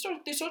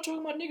they start talking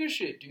about nigger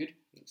shit, dude.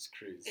 It's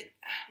crazy.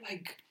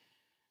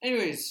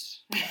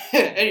 Anyways,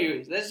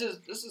 this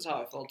is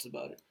how I felt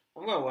about it.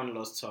 I've got one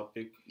last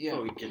topic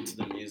before we get to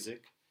the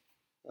music.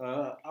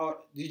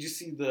 Did you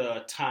see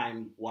the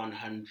Time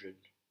 100?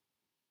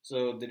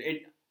 So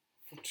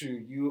to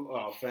you,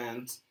 our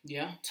fans,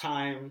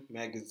 Time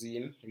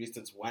magazine released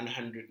its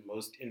 100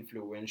 most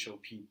influential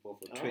people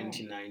for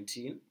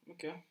 2019.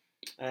 Okay.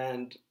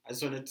 And I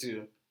just wanted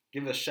to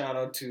give a shout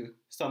out to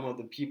some of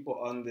the people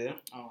on there.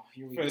 Oh,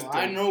 here we go.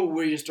 I know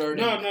where you're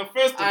starting. No,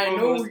 first and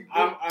foremost,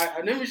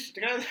 let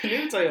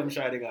me tell you I'm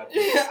shouting out.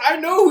 Yeah, I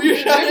know who you're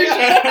shouting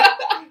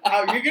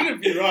out. You're going to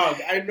be wrong.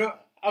 I know.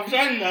 I'm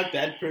shouting out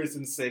that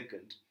person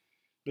second.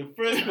 The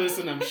first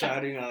person I'm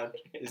shouting out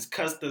is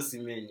Caster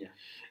Semenya.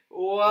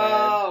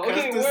 Wow.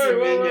 Caster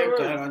Semenya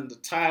got on the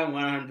Time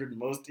 100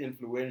 most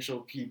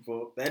influential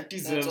people. That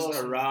deserves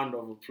a round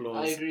of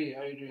applause. I agree.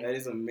 That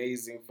is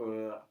amazing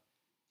for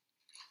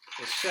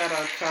shout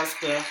out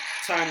Caster.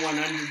 Time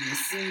 100, we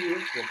see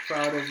you. We're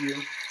proud of you.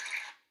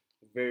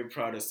 Very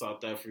proud of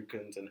South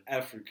Africans and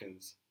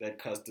Africans that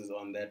Caster's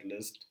on that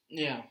list.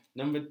 Yeah.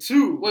 Number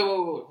 2. Wait,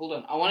 hold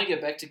on. I want to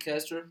get back to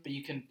Caster, but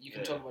you can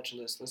talk about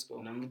your list. Let's go.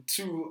 Number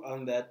 2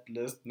 on that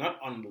list, not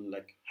on the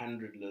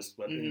 100 list,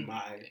 but in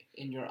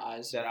your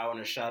eyes, that I want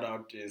to shout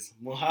out is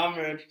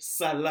Mohamed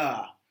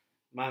Salah.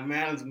 My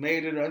man's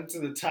made it onto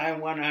the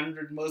Time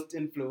 100 most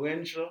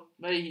influential.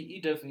 But he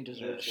definitely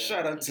deserves it.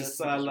 Shout out to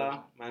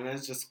Salah. My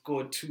man's just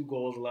scored 2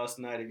 goals last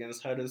night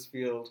against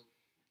Huddersfield.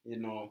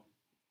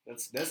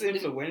 That's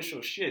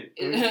influential shit.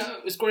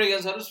 Scoring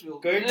against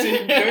Huddersfield. Going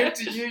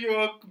to New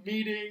York,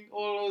 meeting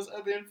all those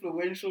other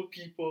influential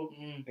people,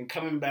 and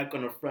coming back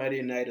on a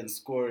Friday night and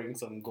scoring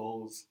some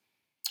goals.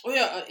 Oh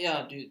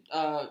yeah, dude.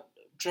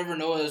 Trevor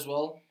Noah as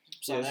well.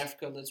 South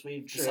Africa. Let's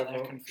wave the South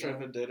African flag.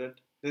 Trevor did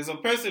it. There's a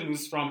person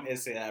who's from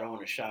SA I don't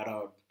want to shout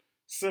out.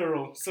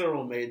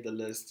 Cyril made the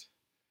list.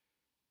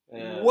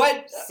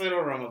 What?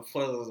 Cyril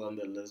Ramaphosa was on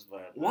the list,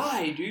 but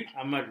why, dude?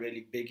 I'm not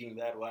really bigging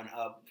that one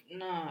up.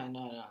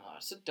 No.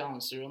 Sit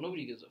down, Cyril.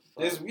 Nobody gives a fuck.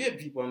 There's weird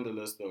people on the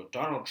list though.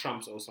 Donald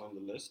Trump's also on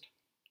the list.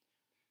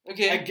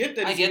 Okay, I get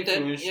that.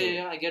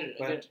 Yeah, I get it.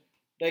 But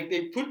like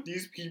they put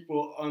these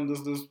people on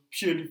this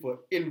purely for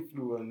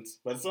influence,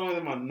 but some of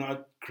them are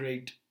not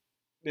great.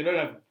 They don't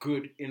have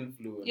good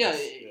influence. Yeah,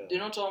 they're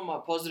not talking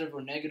about positive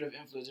or negative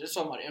influence. They're just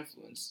talking about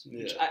influence.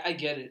 Which I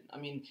get it. I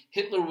mean,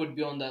 Hitler would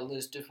be on that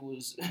list if it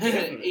was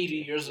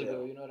 80 years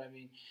ago. You know what I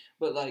mean?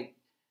 But like,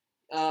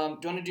 do you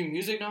want to do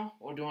music now,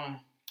 or do you want to?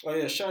 Oh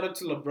yeah, shout out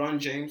to LeBron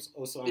James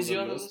also on the list. Is he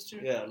on the list too?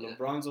 Yeah,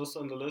 LeBron's also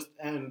on the list,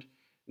 and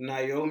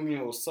Naomi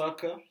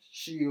Osaka.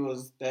 She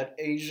was that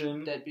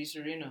Asian. That beat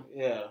Serena.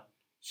 Yeah.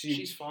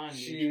 She's fine.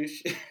 She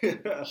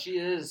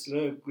is.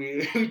 Look,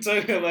 we're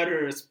talking about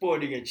her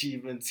sporting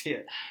achievements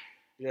here.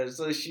 Yeah,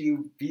 so she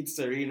beat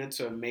Serena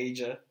to a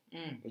major,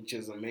 which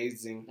is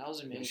amazing. That was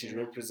amazing. And she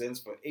represents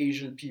for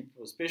Asian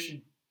people,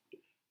 especially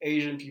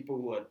Asian people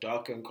who are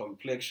darker in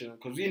complexion.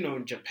 Because we know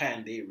in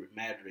Japan they're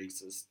mad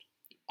racist.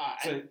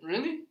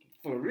 Really?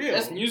 For real.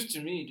 That's news to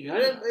me, dude.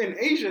 In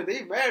Asia,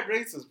 they mad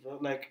racist, bro.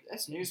 Like,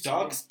 that's news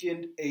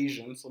dark-skinned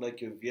Asians, so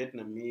like your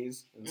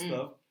Vietnamese and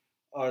stuff,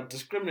 are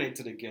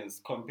discriminated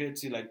against compared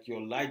to like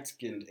your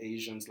light-skinned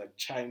Asians, like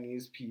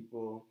Chinese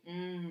people.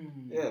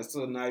 Yeah,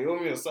 so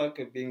Naomi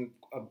Osaka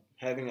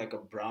having like a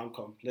brown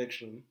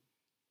complexion,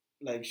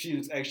 like she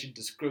was actually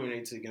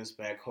discriminated against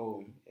back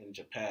home in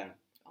Japan.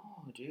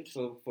 Oh, dude.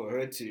 So for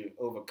her to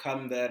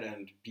overcome that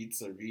and beat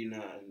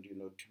Serena and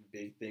do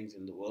big things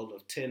in the world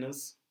of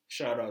tennis,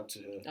 shout out to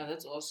her. Oh,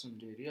 that's awesome,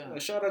 dude. Yeah.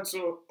 Shout out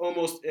to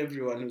almost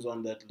everyone who's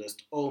on that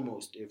list.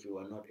 Almost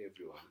everyone, not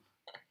everyone.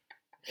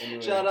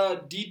 Anyway. Shout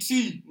out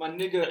DT, my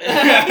nigga.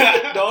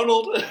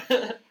 Donald.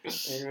 Anyway,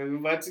 we're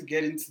about to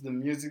get into the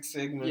music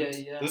segment.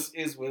 Yeah. This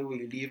is where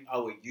we leave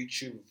our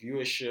YouTube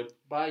viewership.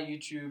 Bye,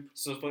 YouTube.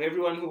 So for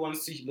everyone who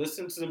wants to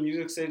listen to the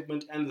music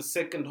segment and the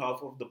second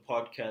half of the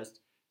podcast,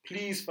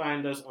 please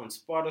find us on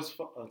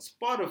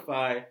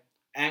Spotify,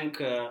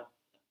 Anchor,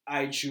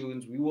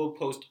 iTunes. We will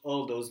post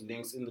all those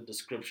links in the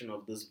description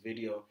of this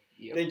video.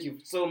 Yep. Thank you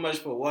so much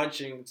for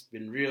watching. It's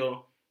been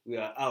real. We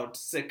are out.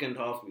 Second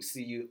half, we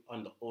see you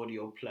on the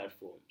audio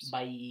platforms.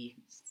 Bye.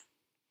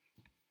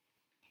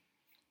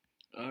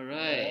 All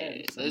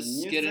right.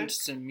 Let's get into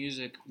some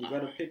music. You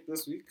got a pick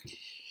this week?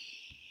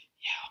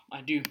 Yeah,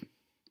 I do.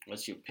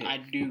 What's your pick? I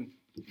do.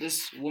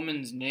 This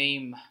woman's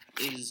name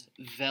is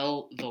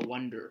Vel the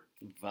Wonder.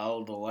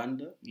 Val the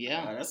Wonder?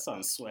 Yeah. Oh, that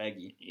sounds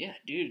swaggy. Yeah,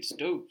 dude, it's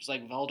dope. It's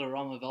like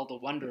Valderrama, Vel the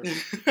Wonder.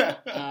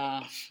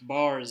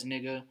 Bars,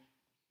 nigga.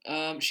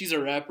 She's a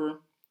rapper.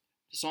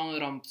 The song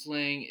that I'm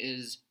playing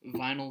is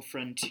Vinyl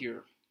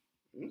Frontier.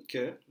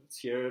 Okay, let's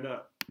hear it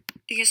up.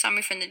 You can stop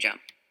me from the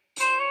jump.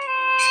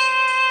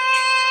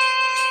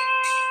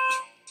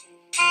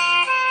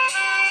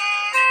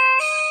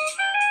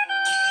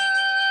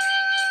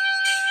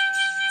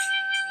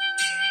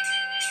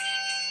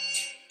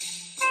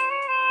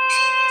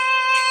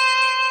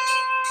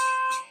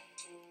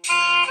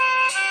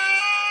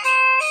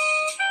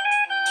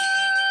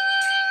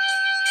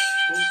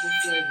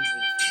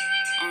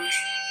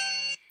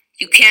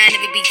 You can't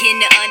even begin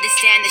to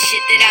understand the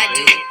shit that I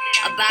do.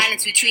 A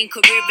balance between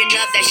career and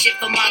love, that shit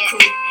for my crew.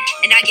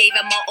 And I gave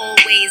up my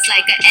old ways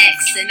like an ex.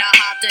 And I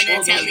hopped on a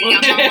telly,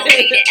 I'm on my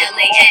way to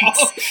LAX.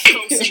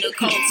 Coasting the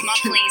coast, my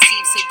plane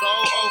seems to go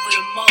over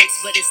the most.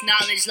 But it's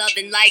knowledge, love,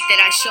 and light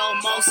that I show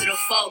most of the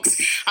folks.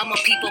 I'm a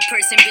people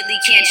person, really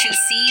can't you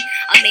see?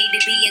 I'm made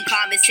to be in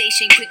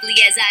conversation quickly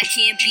as I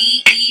can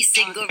be.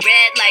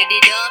 E-cigarette, light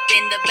it up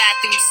in the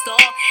bathroom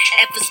stall.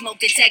 F a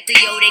smoke detector,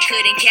 yo, they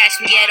couldn't catch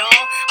me at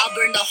all. I'll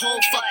burn the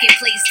whole fucking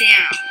place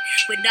down.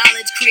 With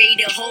knowledge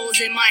created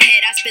holes in my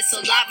head, I spit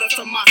saliva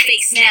from my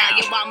face now.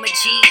 Yo, I'm a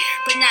G,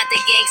 but not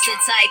the gangster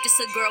type. Just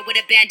a girl with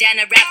a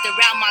bandana wrapped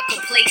around my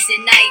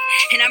complacent knife.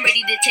 And I'm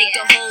ready to take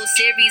the whole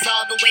series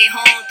all the way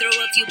home. Throw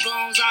a few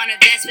bones on a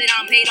vest, but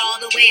I'm paid all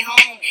the way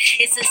home.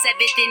 It's the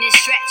 7th inning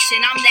stretch,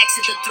 and I'm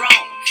next to the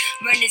throne.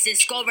 Runners in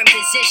scoring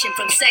position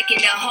from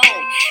second to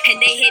home.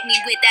 And they hit me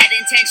with that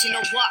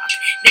intentional walk.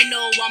 They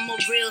know I'm a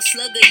real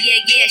slugger,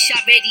 yeah,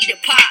 shot ready to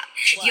pop.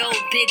 Yo,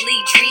 big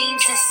league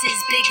dreams, this is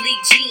big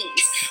league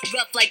jeans.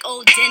 Rough like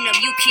old denim,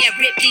 you can't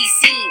rip these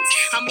scenes.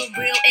 I'm a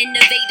real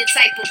innovative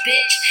type of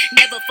bitch.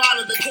 Never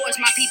follow the course,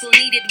 my people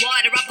needed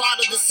water, I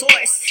bottled the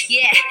source.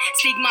 Yeah,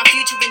 speak my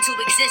future into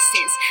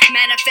existence.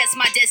 Manifest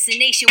my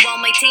destination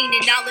while maintaining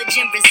knowledge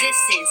and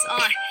resistance.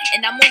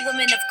 And I'm a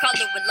woman of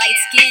color with light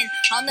skin.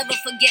 I'll never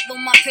forget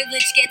when my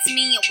privilege gets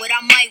me and what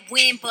I might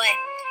win, but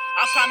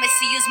I promise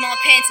to use my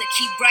pen to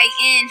keep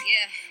writing.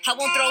 I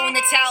won't throw in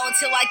the towel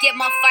until I get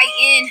my fight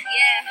in.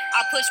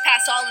 I'll push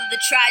past all of the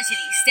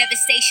tragedies.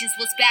 Devastation's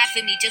what's bad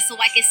for me, just so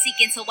I can seek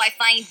until I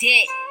find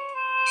it.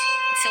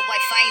 Until I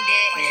find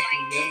it.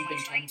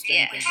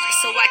 Yeah,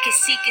 so I can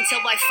seek until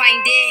I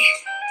find it.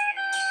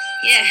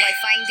 Yeah, until I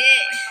find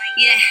it.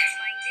 Yeah.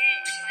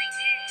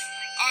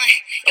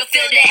 You'll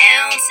feel the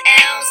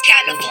ounce,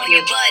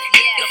 California bud.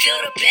 You'll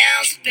feel the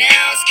bounce,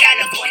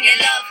 California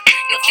love.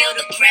 You'll feel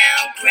the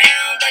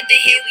ground, under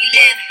here we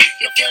live.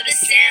 You'll feel the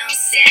sound,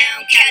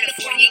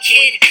 California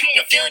kid.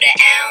 You'll feel the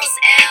ounce,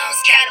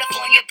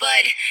 California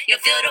bud. You'll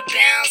feel the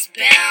bounce,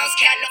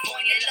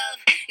 California love.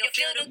 You'll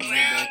feel the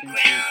ground,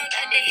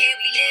 under here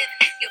we live.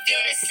 You'll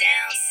feel the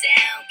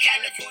sound,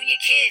 California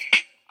kid.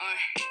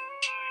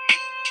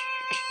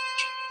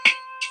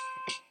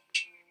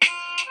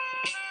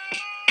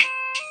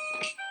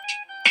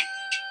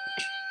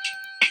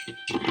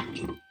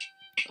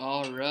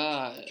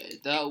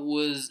 Alright, that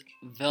was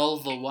Vel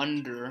the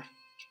Wonder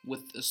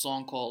with a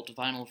song called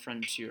Vinyl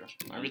Frontier.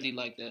 I really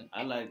like that.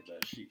 I like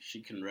that.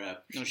 She can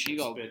rap. No, she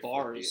got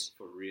bars.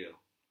 For real.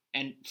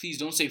 And please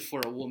don't say for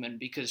a woman,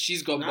 because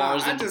she's got Nah,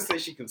 bars. I just say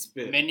she can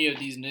spit. Many of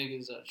these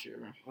niggas out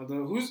here.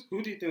 Although,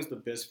 who do you think is the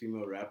best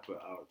female rapper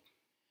out?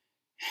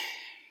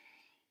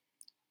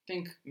 I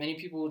think many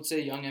people would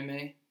say Young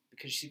M.A.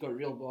 because she's got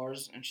real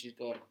bars and she's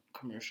got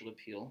commercial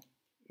appeal.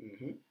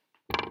 Mm-hmm.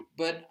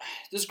 But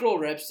this girl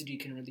Rhapsody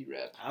can really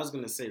rap. I was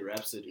gonna say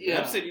Rhapsody. Yeah.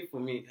 Rhapsody for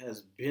me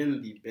has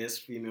been the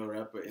best female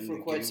rapper in For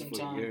the quite game some for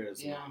time.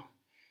 years Yeah. now.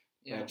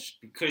 Yeah. But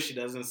because she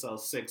doesn't sell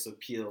sex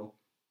appeal,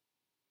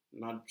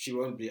 she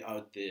won't be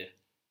out there.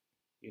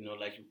 You know,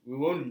 like we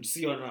won't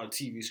see on our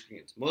TV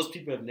screens. Most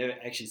people have never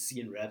actually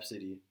seen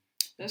Rhapsody.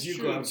 That's you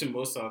true. go up to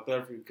most South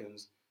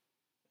Africans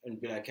and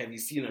be like, "Have you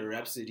seen a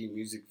Rhapsody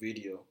music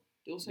video?"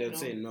 They'll say They'll no.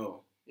 say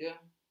no. Yeah.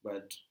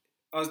 But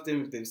ask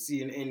them if they've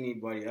seen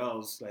anybody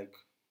else, like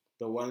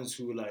the ones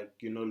who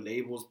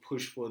labels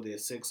push for their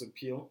sex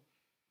appeal,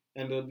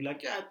 and they'll be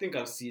like, "Yeah, I think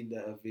I've seen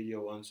that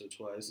video once or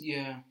twice."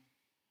 Yeah.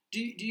 Do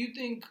you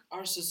think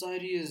our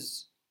society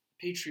is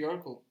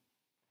patriarchal?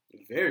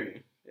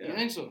 Very. You Yeah.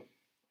 think so?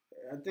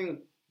 I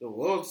think the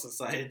world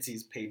society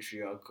is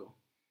patriarchal.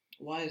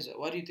 Why is that?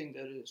 Why do you think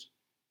that is?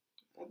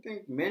 I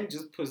think men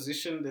just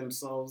position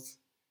themselves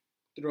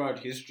throughout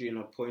history in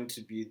a point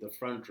to be the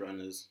front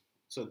runners.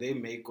 So they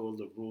make all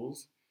the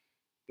rules.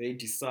 They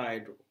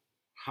decide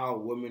how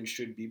women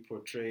should be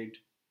portrayed.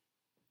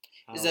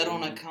 Is that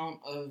on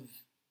account of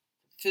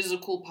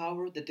physical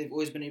power that they've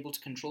always been able to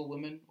control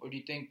women, or do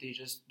you think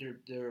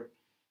they're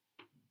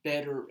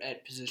better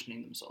at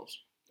positioning themselves?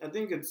 I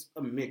think it's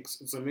a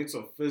mix. It's a mix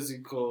of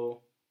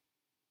physical,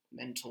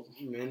 mental.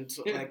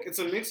 Like it's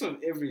a mix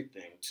of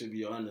everything. To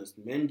be honest,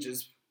 men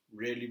just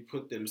really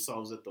put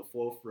themselves at the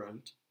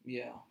forefront.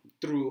 Yeah.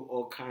 Through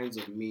all kinds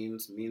of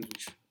means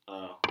which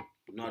are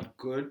not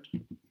good.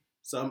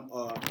 Some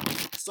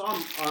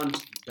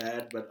aren't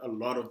bad, but a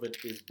lot of it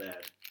is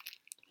bad.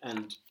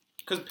 And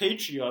because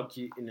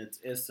patriarchy in its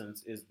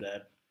essence is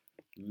that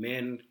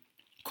men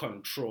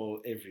control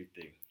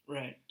everything.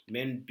 Right.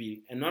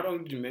 And not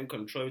only do men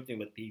control everything,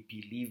 but they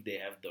believe they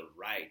have the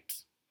right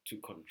to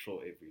control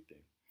everything.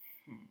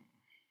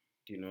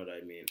 Do you know what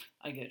I mean?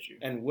 I get you.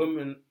 And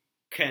women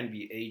can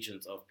be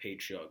agents of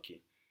patriarchy.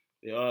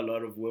 There are a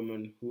lot of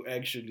women who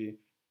actually,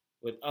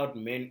 without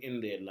men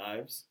in their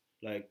lives,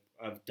 like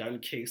I've done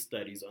case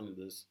studies on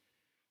this,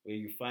 where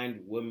you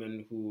find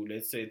women who,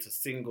 let's say it's a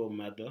single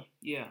mother.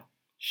 Yeah.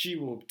 She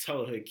will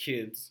tell her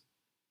kids,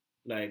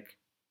 like,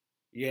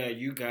 yeah,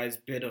 you guys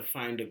better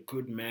find a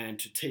good man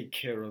to take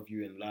care of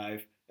you in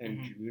life. And,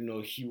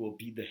 he will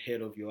be the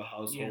head of your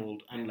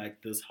household,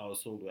 unlike this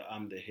household where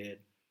I'm the head.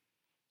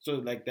 So,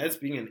 like, that's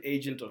being an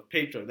agent of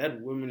patriarchy.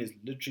 That woman is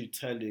literally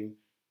telling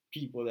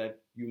people that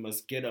you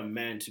must get a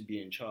man to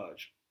be in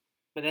charge.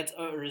 But that's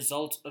a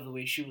result of the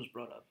way she was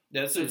brought up.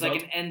 That's so it's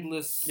like an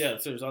endless... Yeah,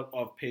 it's a result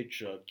of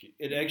patriarchy.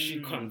 It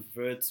actually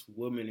converts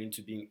women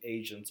into being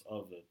agents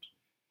of it.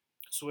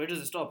 So where does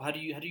it stop? How do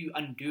you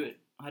undo it?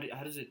 How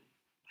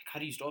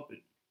do you stop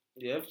it?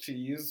 You have to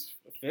use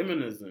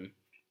feminism.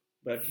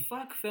 But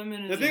fuck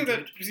feminism. The thing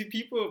that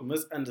people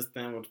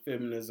misunderstand what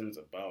feminism is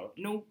about.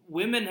 No,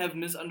 women have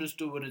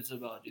misunderstood what it's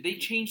about. They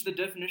changed the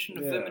definition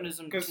of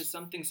feminism to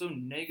something so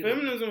negative.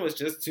 Feminism was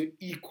just to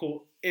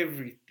equal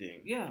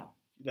everything. Yeah.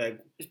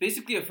 Like it's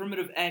basically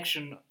affirmative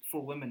action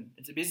for women.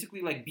 It's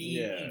basically like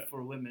BE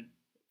for women.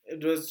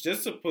 It was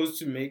just supposed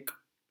to make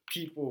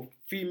people,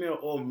 female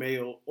or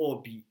male, all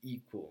be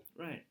equal.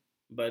 Right.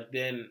 But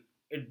then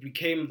it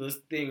became this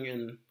thing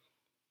in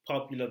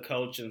popular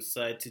culture and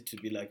society to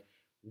be like,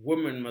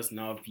 women must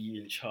now be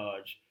in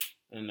charge.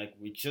 And like,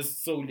 we're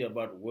just solely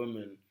about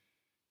women.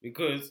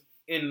 Because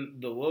in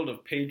the world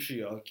of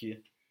patriarchy,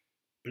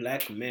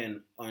 black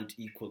men aren't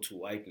equal to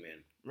white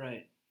men.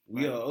 Right.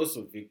 We are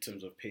also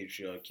victims of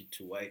patriarchy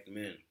to white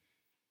men.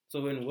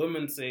 So when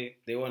women say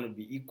they want to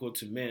be equal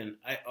to men,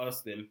 I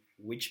ask them,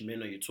 which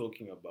men are you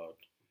talking about?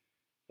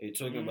 Are you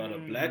talking about a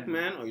black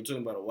man or are you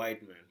talking about a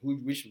white man?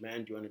 Which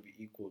man do you want to be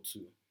equal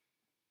to?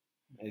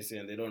 I say,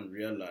 and they don't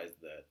realize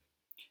that.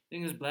 The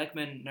thing is, black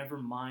men never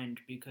mind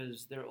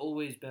because they're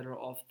always better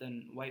off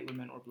than white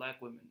women or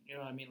black women. You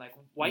know what I mean? Like,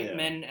 white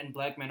men and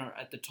black men are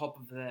at the top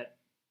of that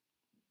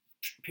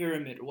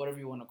pyramid, or whatever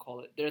you want to call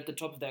it. They're at the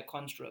top of that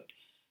construct.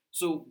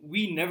 So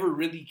we never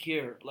really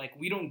care. Like,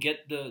 we don't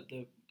get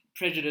the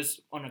prejudice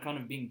on account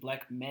of being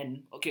black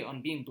men. Okay,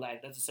 on being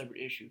black, that's a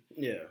separate issue.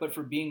 Yeah. But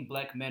for being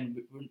black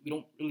men, we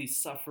don't really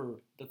suffer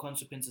the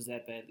consequences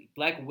that badly.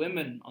 Black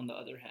women, on the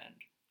other hand,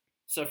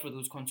 suffer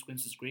those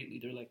consequences greatly.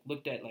 They're like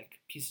looked at like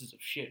pieces of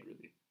shit,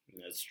 really.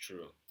 That's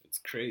true. It's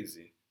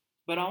crazy.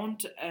 But I want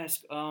to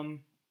ask,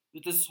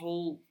 with this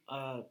whole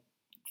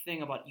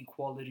thing about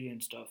equality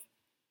and stuff,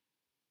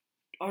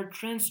 are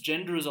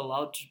transgenders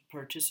allowed to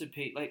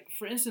participate? Like,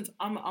 for instance,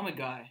 I'm a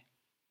guy,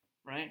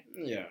 right?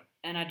 Yeah.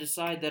 And I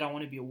decide that I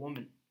want to be a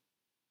woman.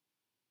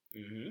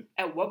 Mm-hmm.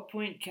 At what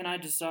point can I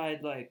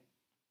decide, like,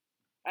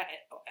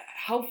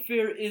 how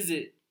fair is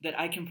it that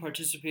I can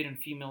participate in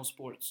female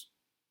sports?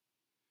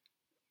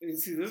 You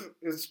see, this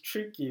is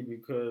tricky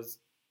because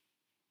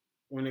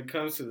when it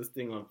comes to this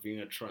thing of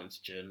being a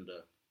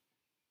transgender,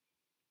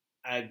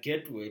 I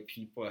get where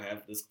people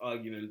have this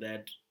argument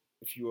that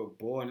if you were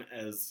born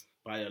as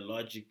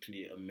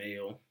biologically a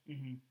male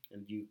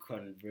and you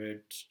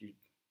convert, you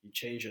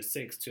change your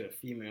sex to a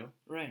female.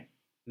 Right.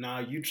 Now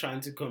you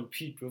trying to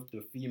compete with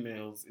the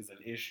females is an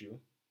issue.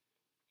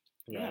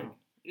 Right? Yeah,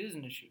 it is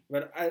an issue.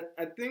 But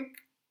I think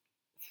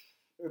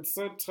it's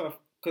so tough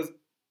because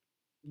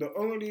the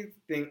only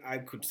thing I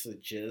could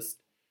suggest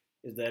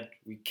is that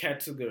we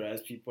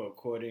categorize people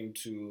according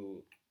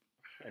to,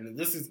 and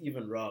this is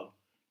even wrong,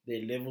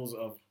 their levels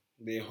of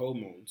their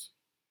hormones.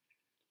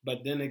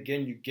 But then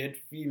again, you get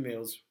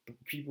females,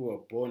 people who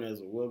are born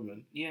as a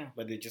woman, Yeah.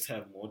 but they just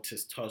have more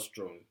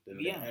testosterone than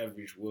Yeah. the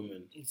average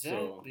woman.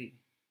 Exactly.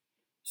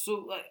 So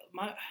like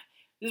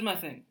this is my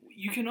thing.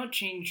 You cannot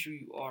change who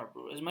you are,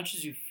 bro. As much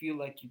as you feel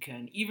like you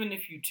can, even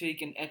if you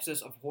take an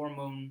excess of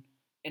hormone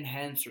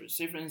enhancers.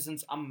 Say for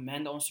instance, I'm a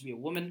man that wants to be a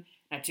woman,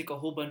 and I take a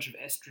whole bunch of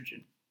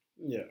estrogen.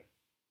 Yeah,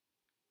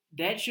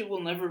 That shit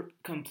will never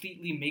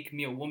completely make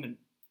me a woman.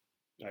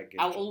 I get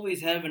I'll you.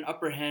 always have an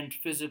upper hand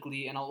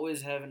physically, and I'll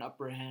always have an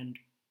upper hand.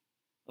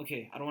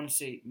 Okay, I don't want to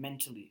say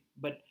mentally,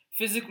 but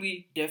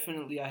physically,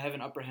 definitely, I have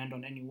an upper hand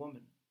on any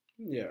woman.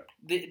 Yeah,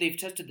 They've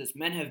tested this.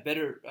 Men have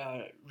better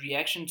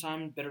reaction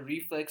time, better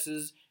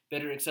reflexes,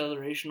 better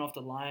acceleration off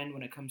the line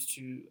when it comes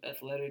to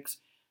athletics,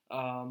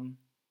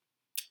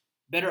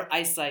 better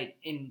eyesight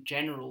in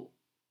general.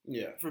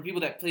 yeah, For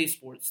people that play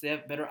sports, they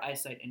have better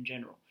eyesight in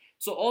general.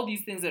 So all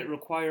these things that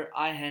require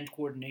eye-hand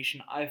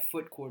coordination,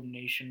 eye-foot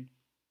coordination,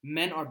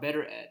 men are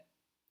better at.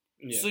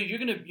 yeah. So you're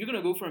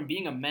gonna go from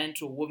being a man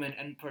to a woman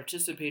and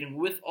participating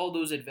with all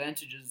those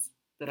advantages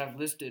that I've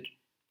listed.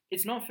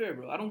 It's not fair,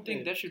 bro. I don't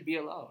think that should be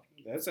allowed.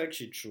 That's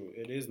actually true.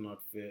 It is not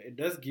fair. It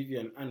does give you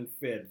an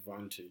unfair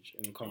advantage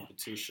in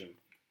competition.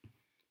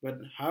 But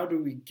how do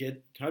we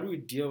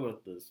deal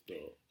with this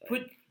though?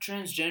 Put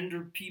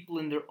transgender people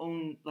in their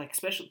own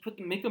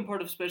make them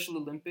part of Special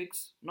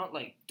Olympics, not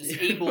like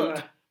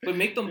disabled, but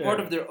make them part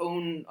of their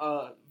own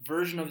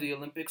version of the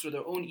Olympics or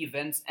their own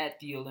events at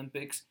the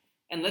Olympics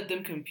and let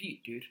them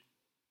compete, dude.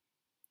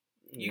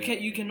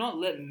 You cannot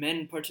let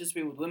men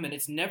participate with women.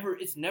 It's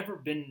never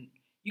been.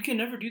 You can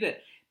never do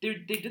that. They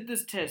did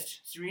this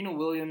test. Serena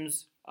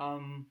Williams,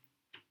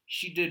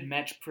 she did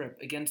match prep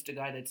against a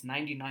guy that's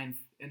 99th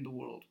in the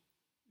world.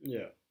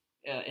 Yeah.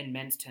 In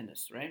men's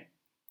tennis, right?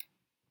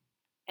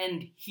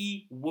 And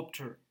he whooped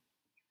her.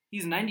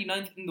 He's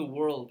 99th in the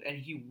world, and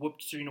he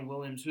whooped Serena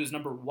Williams, who is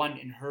number 1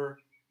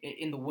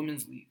 in the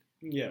women's league.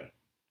 Yeah.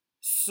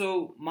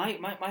 So my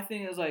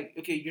thing is like,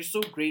 okay, you're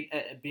so great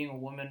at being a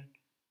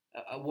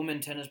woman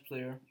tennis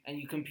player, and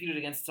you competed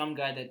against some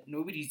guy that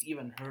nobody's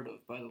even heard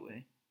of, by the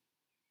way.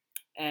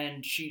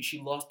 And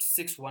she lost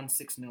 6-1,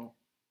 6-0.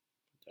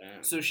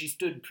 Damn. So she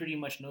stood pretty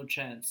much no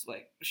chance.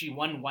 Like, she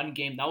won one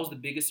game. That was the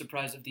biggest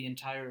surprise of the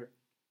entire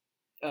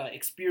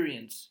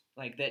experience.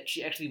 Like, that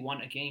she actually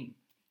won a game.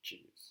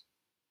 Jeez.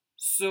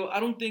 So I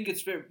don't think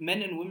it's fair.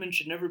 Men and women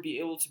should never be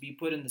able to be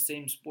put in the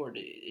same sport.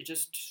 It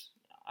just...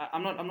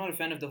 I'm not a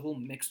fan of the whole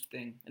mixed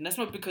thing. And that's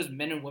not because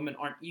men and women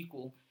aren't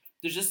equal.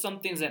 There's just some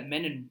things that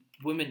men and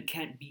women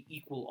can't be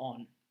equal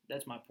on.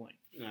 That's my point.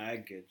 No, I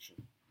get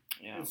you.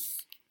 Yeah.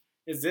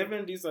 It's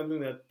definitely something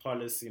that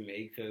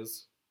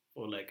policymakers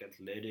for like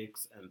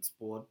athletics and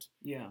sport,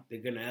 Yeah. they're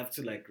gonna have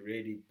to like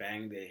really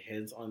bang their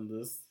heads on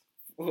this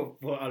for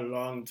a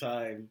long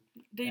time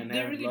They and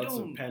have really lots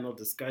don't. of panel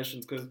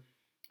discussions because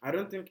I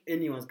don't think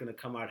anyone's gonna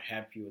come out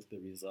happy with the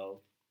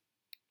result.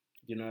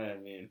 You know what I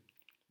mean?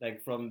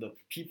 Like from the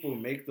people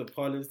who make the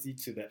policy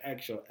to the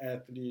actual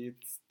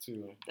athletes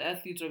to The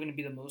athletes are going to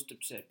be the most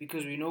upset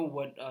because we know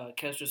what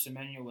Kester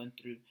Semenya went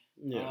through.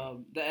 yeah.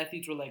 The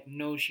athletes were like,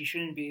 no, she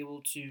shouldn't be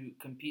able to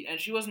compete. And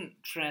she wasn't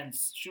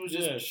trans. She was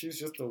just... she's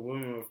just a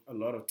woman with a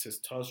lot of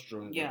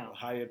testosterone, Yeah. a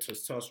higher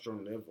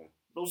testosterone level.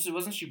 Also,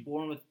 wasn't she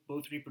born with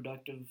both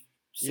reproductive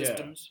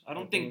systems? I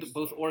don't think that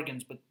both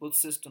organs, but both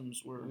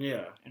systems were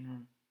in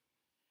her.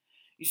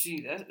 You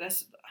see,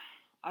 that's...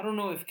 I don't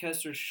know if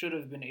Kester should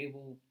have been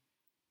able...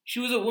 She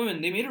was a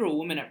woman. They made her a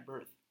woman at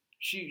birth.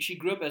 She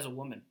grew up as a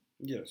woman.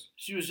 Yes.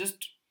 She was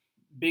just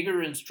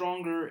bigger and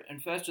stronger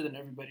and faster than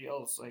everybody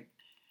else. Like,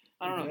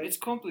 I don't know. It's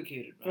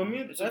complicated, man. For me,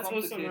 It's a that's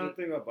also complicated... another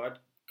thing about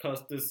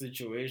Custer's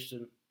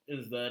situation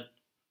is that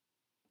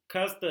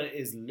Custer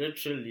is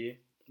literally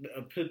the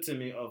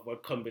epitome of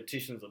what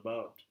competition's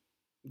about.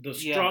 The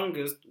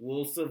strongest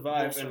will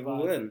survive and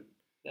win.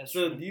 That's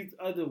so true. these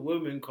other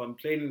women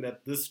complaining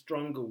that this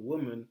stronger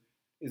woman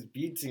is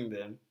beating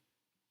them,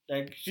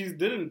 like she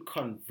didn't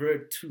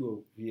convert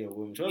to be a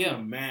woman. She wasn't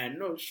a man.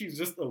 No, she's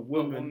just a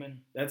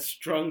woman that's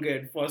stronger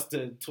and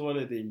faster and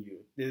taller than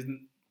you.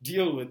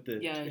 Deal with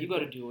it. Yeah, you got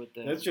to deal with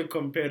that. That's your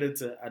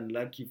competitor.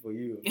 Unlucky for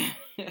you.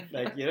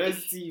 Like, you don't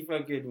see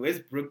fucking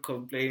Westbrook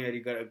complaining that he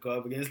got to go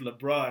up against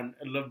LeBron,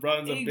 and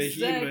LeBron's a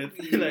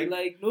behemoth.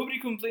 like nobody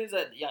complains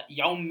that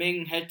Yao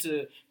Ming had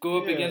to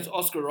go up against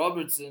Oscar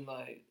Robertson.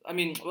 Like, I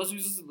mean, was he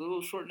just a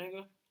little short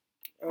nigga?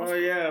 Oh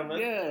yeah, man.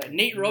 Yeah,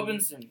 Nate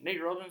Robinson.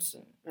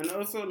 And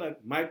also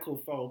like Michael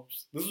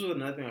Phelps. This was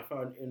another thing I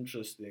found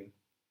interesting.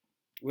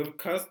 With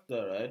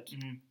Custer, right?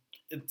 Mm-hmm.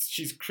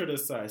 She's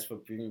criticized for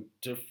being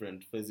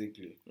different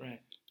physically, right,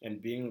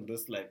 and being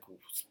this like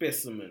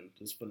specimen,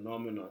 this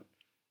phenomenon.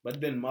 But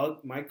then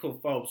Michael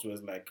Phelps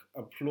was like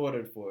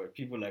applauded for it.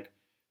 People like,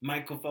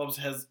 Michael Phelps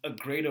has a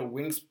greater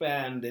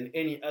wingspan than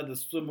any other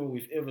swimmer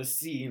we've ever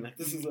seen. Like,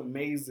 this is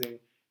amazing.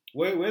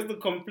 Where's the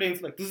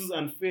complaints? Like, this is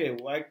unfair.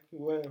 Why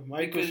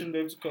Michael shouldn't be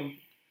able to come?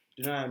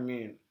 You know what I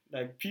mean?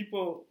 Like,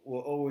 people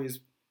will always...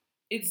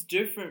 It's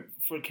different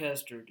for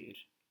Kester, dude.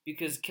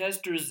 Because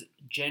Kester's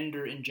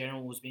gender in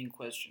general was being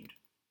questioned.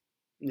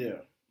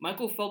 Yeah.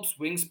 Michael Phelps'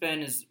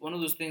 wingspan is one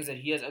of those things that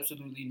he has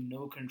absolutely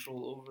no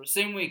control over.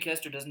 Same way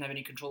Kester doesn't have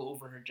any control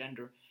over her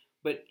gender.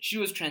 But she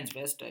was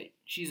transvestite.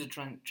 She's a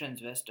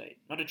transvestite,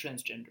 not a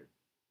transgender.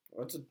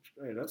 That's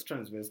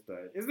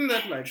transvestite. Isn't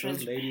that like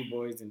those lady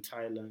boys in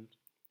Thailand?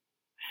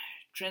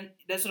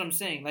 That's what I'm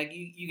saying. Like,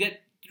 you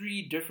get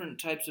 3 different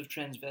types of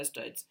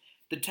transvestites.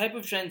 The type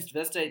of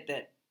transvestite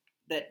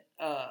that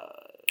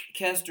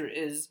Kester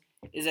is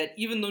that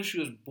even though she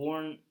was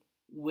born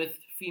with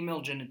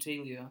female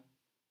genitalia,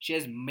 she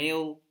has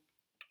male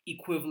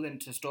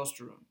equivalent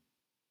testosterone.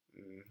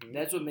 Mm-hmm.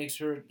 That's what makes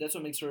her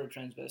a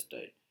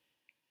transvestite.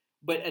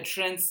 But a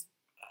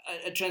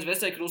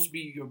transvestite could also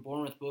be you're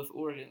born with both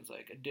organs,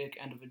 like a dick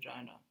and a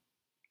vagina,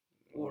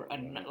 or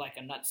like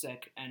a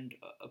nutsack and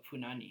a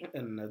punani. A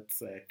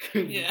nutsack.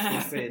 Yeah.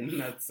 You say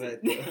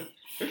nutsack.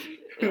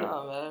 Yeah,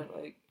 man,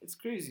 like it's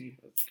crazy.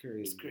 That's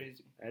crazy. It's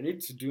crazy. I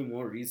need to do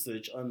more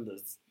research on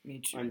this, Me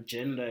too. on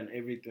gender and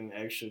everything.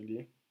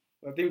 Actually,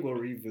 I think we'll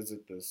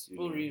revisit this.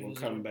 We'll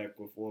come back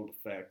with all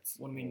the facts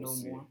when we know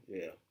more.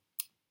 Yeah.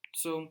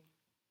 So,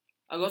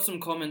 I got some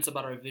comments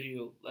about our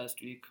video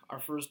last week. Our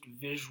first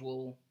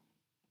visual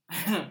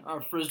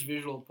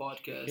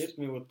podcast. Hit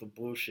me with the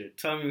bullshit.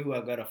 Tell me who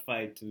I gotta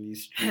fight in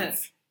these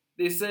streets.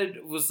 They said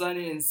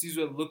Vosani and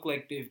Sizwe look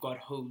like they've got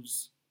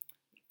hoes.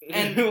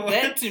 And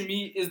that to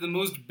me is the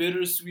most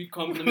bittersweet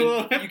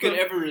compliment you could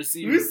ever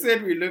receive. Who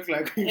said we look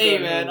like we Hey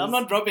got man, hoes? I'm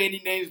not dropping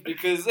any names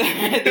because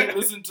they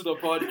listen to the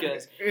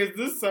podcast. Is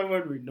this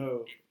someone we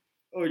know?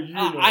 Or you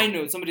know? I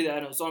know, somebody that I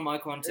know. It's on my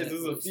contact.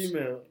 Is this a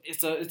female?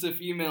 It's a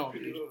female,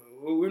 dude.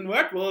 In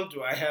what world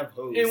do I have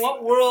hoes? In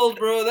what world,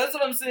 bro? That's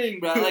what I'm saying,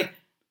 bro. Like,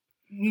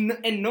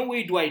 in no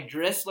way do I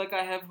dress like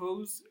I have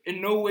hoes.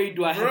 In no way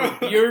do I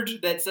have a beard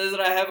that says that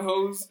I have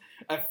hoes.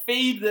 A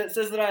fade that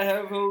says that I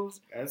have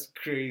hoes. That's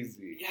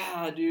crazy.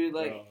 Yeah, dude.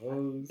 Like,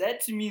 hoes.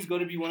 that to me is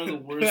going to be one of the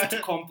worst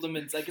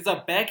compliments. Like, it's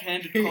a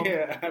backhanded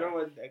compliment. Yeah, I don't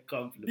want that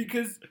compliment.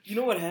 Because, you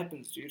know what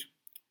happens, dude?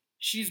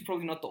 She's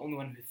probably not the only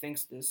one who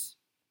thinks this.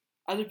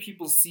 Other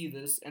people see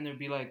this and they'll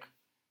be like,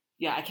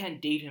 yeah, I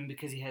can't date him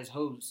because he has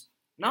hoes.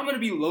 Now I'm going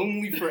to be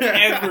lonely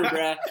forever,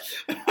 bruh.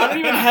 I don't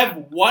even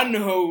have one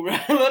hoe,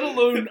 bruh, let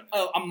alone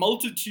a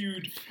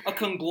multitude, a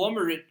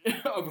conglomerate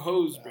of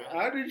hoes, bruh.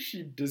 How did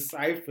she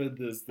decipher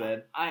this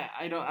that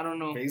I don't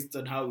know. based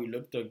on how we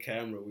looked on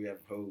camera, we have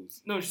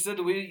hoes? No, she said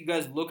the way you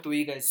guys look, the way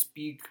you guys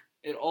speak,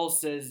 it all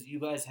says you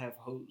guys have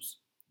hoes.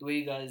 The way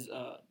you guys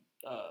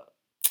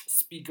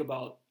speak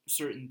about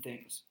certain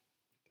things.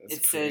 That's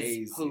it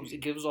crazy. says hoes.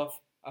 It gives off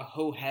a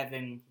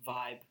hoe-having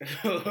vibe.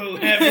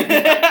 Hoe-having.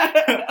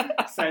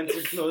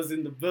 Santa Claus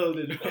in the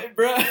building.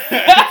 Bro.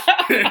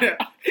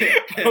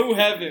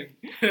 Hoe-having.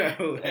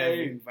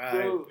 Hoe-having vibe.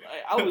 Bro,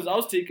 I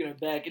was taken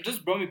aback. It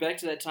just brought me back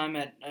to that time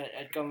at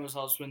Gama's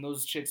house when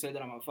those chicks said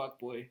that I'm a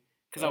fuckboy.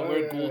 Because I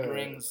wear gold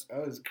rings.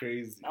 That was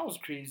crazy. That was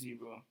crazy,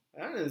 bro.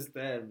 I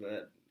understand,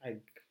 but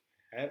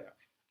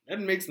that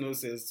makes no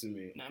sense to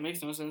me. That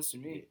makes no sense to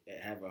me.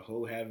 Have a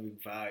hoe-having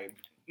vibe.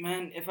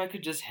 Man, if I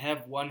could just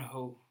have one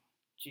hoe.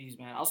 Jeez,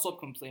 man, I'll stop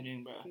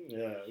complaining, bro.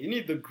 Yeah, you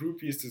need the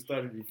groupies to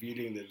start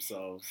revealing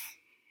themselves.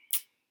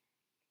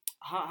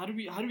 How do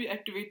we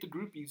activate the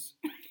groupies?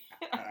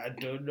 I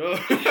don't know.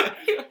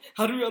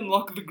 How do we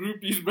unlock the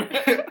groupies, bro?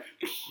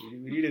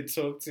 We need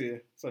to talk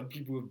to some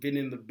people who've been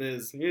in the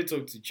biz. We need to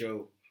talk to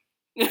Joe.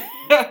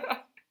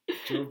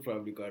 Joe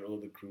probably got all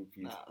the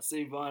groupies. Nah,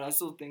 Savon. I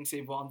still think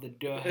Savon the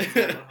duh has all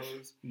the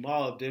hoes.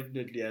 Mal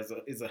definitely has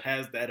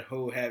that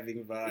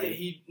hoe-having vibe. Yeah,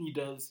 he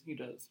does. He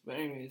does. But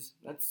anyways,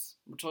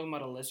 we're talking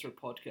about a lesser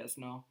podcast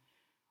now.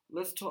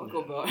 Let's talk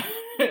about...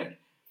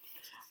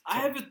 I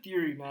have a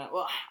theory, man.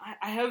 Well,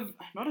 I have...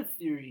 Not a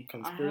theory.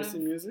 Conspiracy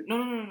music?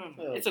 No.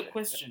 Oh, it's a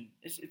question.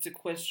 It's a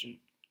question.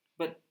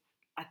 But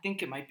I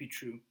think it might be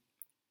true.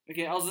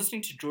 Okay, I was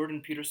listening to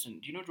Jordan Peterson.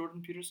 Do you know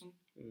Jordan Peterson?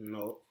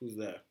 No. Who's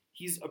that?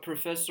 He's a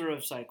professor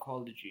of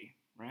psychology,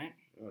 right?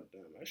 Oh,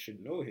 damn. I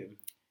should know him.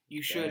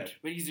 You should.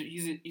 But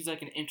he's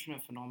like an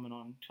internet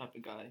phenomenon type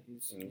of guy.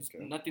 He's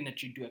nothing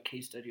that you do a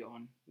case study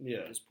on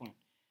at this point.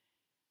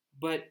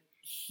 But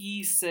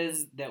he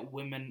says that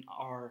women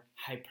are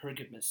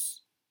hypergamous.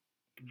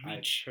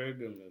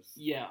 Hypergamous?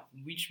 Yeah,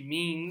 which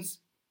means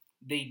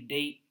they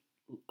date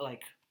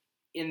like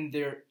in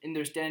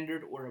their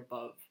standard or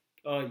above.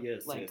 Oh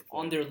yes, like yes,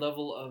 on their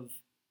level of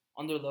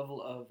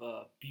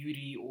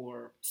beauty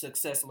or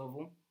success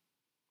level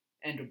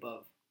and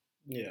above.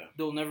 Yeah.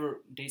 They'll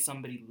never date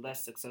somebody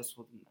less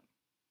successful than them.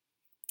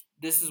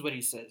 This is what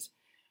he says.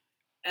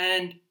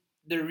 And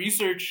the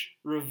research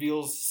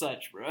reveals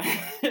such, bro.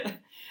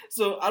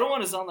 So I don't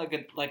want to sound like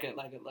a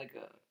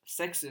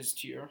sexist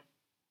here.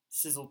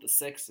 Sizzle the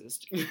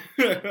sexist.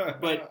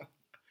 But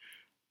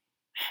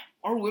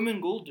are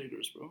women gold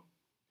diggers, bro?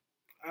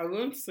 I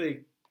won't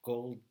say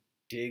gold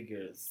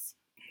diggers.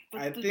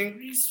 But I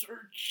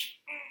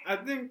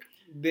think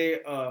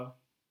they are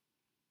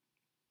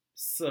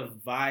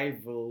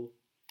survival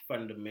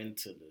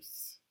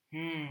fundamentalists.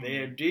 They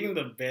are doing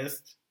the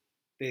best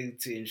thing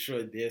to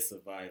ensure their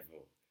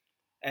survival.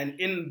 And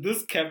in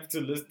this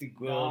capitalistic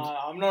world,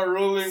 Nah, I'm not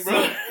rolling,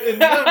 bro. in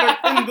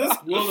this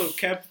world of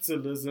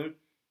capitalism,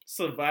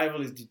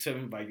 survival is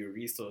determined by your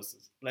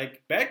resources.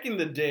 Like back in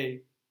the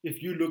day,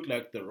 if you looked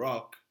like The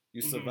Rock,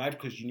 you survived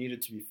because you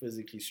needed to be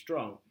physically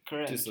strong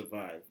to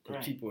survive.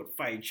 Because people would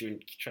fight you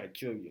and try to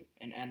kill you.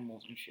 And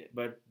animals and shit.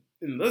 But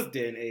in this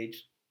day and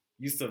age,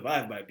 you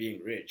survive by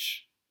being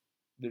rich.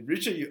 The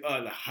richer you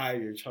are, the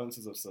higher your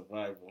chances of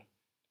survival.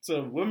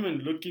 So women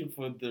looking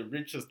for the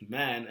richest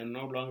man and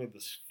no longer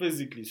the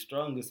physically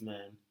strongest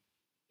man,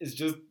 it's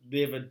just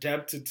they've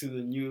adapted to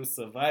the new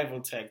survival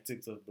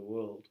tactics of the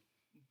world.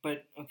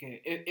 But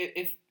okay,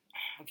 if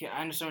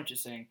I understand what you're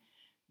saying,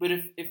 but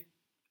if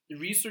the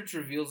research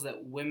reveals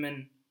that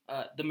women,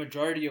 the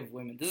majority of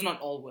women, this is not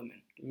all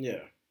women.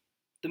 Yeah.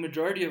 The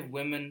majority of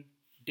women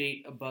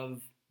date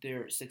above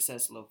their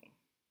success level,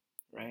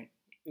 right?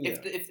 Yeah.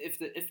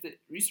 If the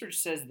research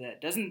says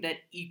that, doesn't that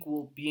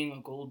equal being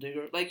a gold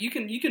digger? Like you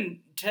can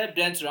tap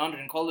dance around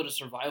it and call it a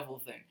survival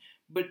thing.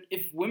 But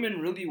if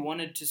women really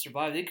wanted to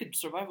survive, they could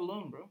survive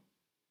alone, bro.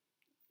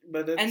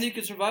 And they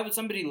could survive with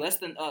somebody less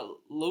than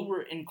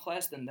lower in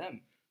class than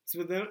them.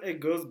 So then it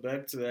goes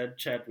back to that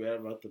chat we had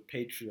about the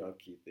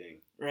patriarchy thing.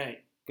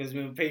 Right. Because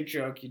when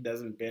patriarchy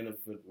doesn't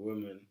benefit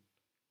women,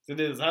 so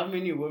there's how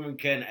many women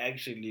can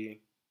actually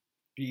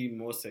be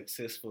more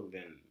successful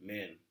than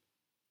men.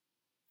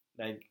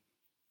 Like,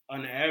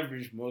 on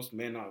average, most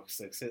men are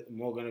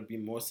going to be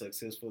more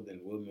successful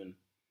than women.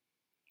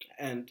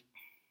 And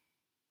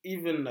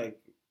even, like,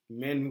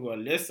 men who are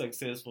less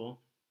successful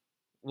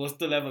will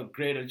still have a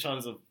greater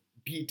chance of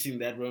beating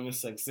that woman's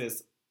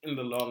success in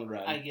the long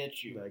run. I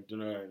get you. Like, do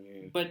you know what I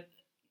mean? But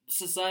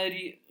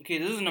society, okay,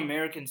 this is an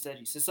American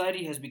study.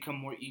 Society has become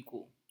more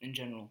equal in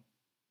general.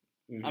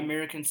 Mm-hmm.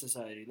 American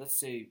society, let's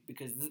say,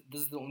 because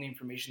this is the only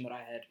information that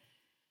I had.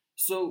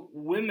 So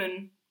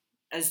women,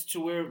 as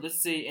to where,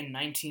 let's say in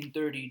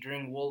 1930,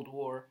 during World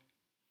War,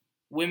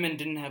 women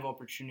didn't have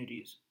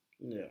opportunities.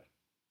 Yeah.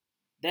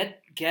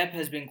 That gap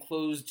has been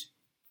closed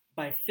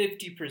by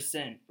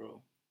 50%,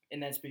 bro, in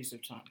that space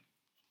of time.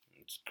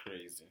 It's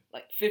crazy.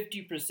 Like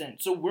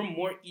 50%. So we're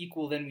more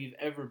equal than we've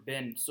ever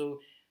been. So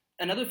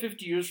another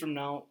 50 years from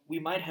now, we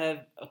might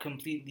have a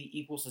completely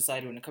equal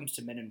society when it comes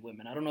to men and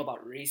women. I don't know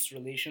about race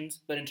relations,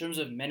 but in terms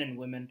of men and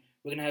women,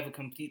 we're going to have a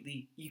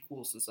completely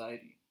equal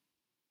society.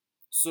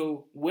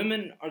 So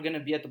women are going to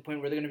be at the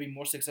point where they're going to be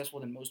more successful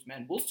than most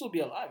men. We'll still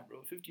be alive,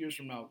 bro, 50 years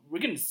from now.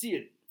 We're going to see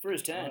it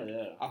firsthand. Oh,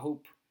 yeah. I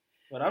hope.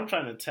 But I'm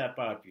trying to tap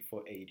out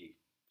before 80.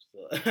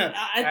 So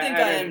I think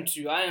I am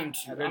too. I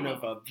don't know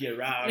if I'll be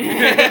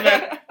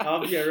around.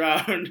 I'll be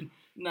around.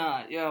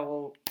 Nah, yeah,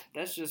 well,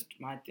 that's just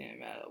my thing,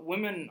 man.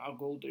 Women are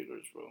gold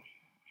diggers, bro.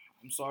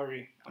 I'm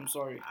sorry.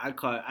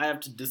 I have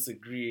to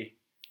disagree.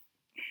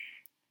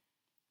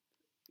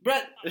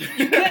 Brett,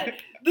 you can't.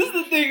 This is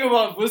the thing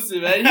about Pussy,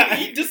 man.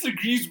 He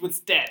disagrees with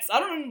stats.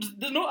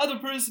 There's no other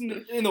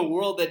person in the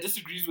world that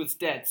disagrees with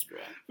stats, bro.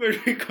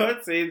 But we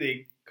can't say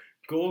they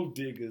gold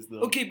diggers, though.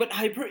 Okay, but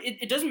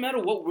it doesn't matter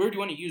what word you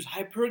want to use.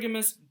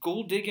 Hypergamous,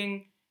 gold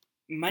digging,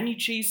 money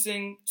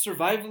chasing,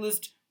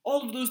 survivalist,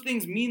 all of those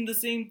things mean the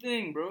same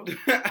thing, bro.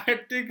 I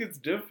think it's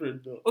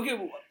different, though. Okay,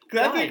 well,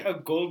 because I think a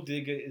gold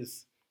digger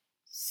is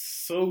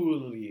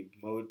solely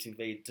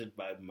motivated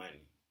by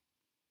money.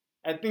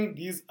 I think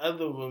these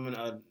other women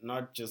are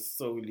not just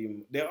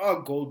solely... They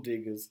are gold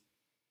diggers.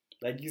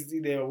 Like, you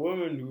see, there are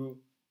women who...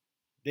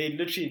 They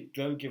literally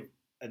don't give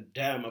a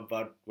damn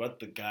about what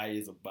the guy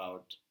is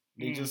about.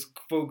 They just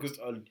focus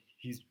on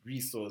his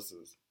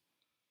resources.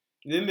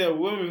 And then there are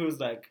women who's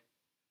like,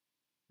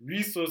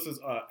 resources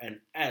are an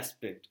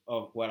aspect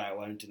of what I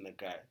want in a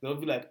guy. They'll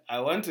be like, I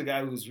want a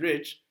guy who's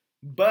rich,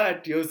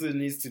 but he also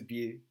needs to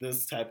be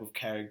this type of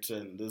character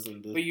and this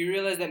and this. But you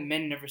realize that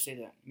men never say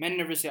that. Men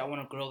never say, I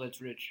want a girl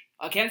that's rich.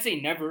 I can't say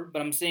never,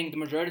 but I'm saying the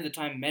majority of the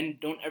time, men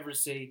don't ever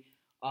say,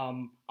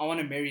 I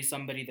want to marry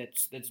somebody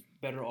that's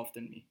better off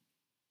than me.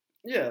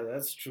 Yeah,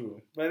 that's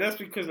true. But that's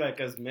because, like,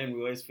 as men, we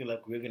always feel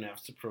like we're going to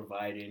have to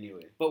provide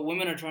anyway. But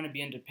women are trying to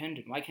be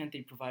independent. Why can't they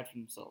provide for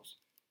themselves?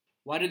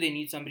 Why do they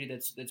need somebody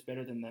that's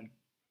better than them?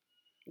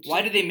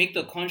 Why do they make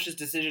the conscious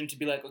decision to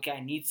be like, okay,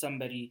 I need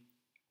somebody...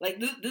 Like,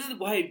 this is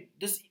why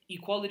this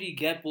equality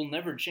gap will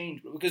never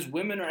change, bro. Because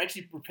women are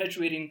actually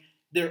perpetuating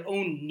their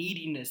own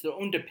neediness, their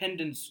own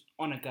dependence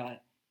on a guy.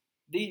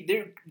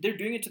 They're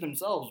doing it to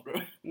themselves, bro.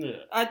 Yeah.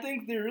 I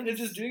think they're really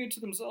just doing it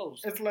to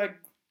themselves. It's like,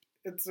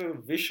 it's a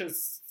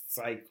vicious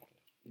cycle.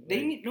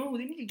 They need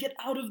to get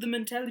out of the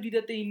mentality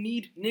that they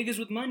need niggas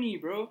with money,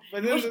 bro.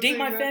 You must date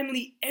my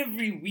family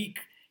every week.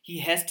 He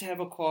has to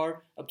have a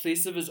car, a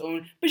place of his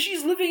own, but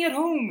she's living at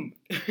home.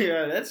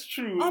 Yeah, that's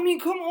true. I mean,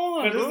 come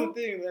on, but bro. That's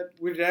the thing, that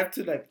we'd have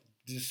to, like,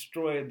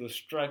 destroy the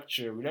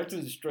structure. We'd have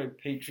to destroy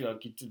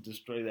patriarchy to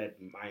destroy that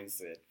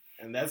mindset.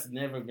 And that's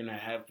never going to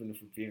happen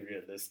if we're being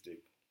realistic.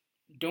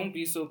 Don't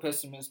be so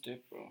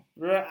pessimistic, bro.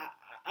 Bro,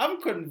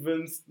 I'm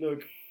convinced,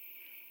 look,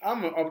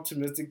 I'm an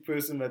optimistic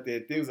person, but there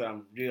are things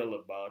I'm real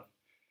about.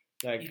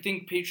 Like, you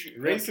think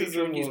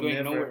racism will will going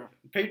never... nowhere?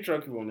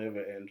 Patriarchy will never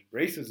end.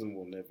 Racism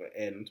will never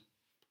end.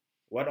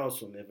 What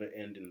else will never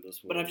end in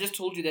this world? But I've just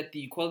told you that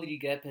the equality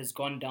gap has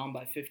gone down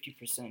by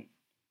 50%.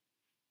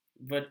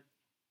 But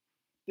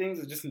things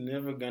are just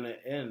never gonna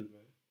end,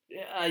 man.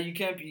 Yeah, you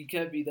can't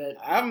be that.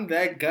 I'm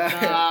that guy.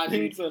 Nah,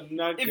 Things are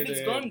not If gonna it's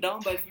end. gone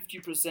down by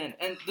 50%,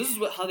 and this is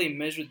how they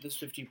measured this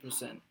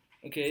 50%.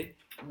 Okay,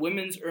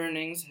 women's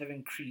earnings have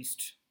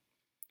increased.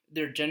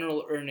 Their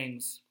general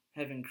earnings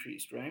have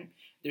increased, right?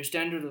 Their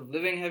standard of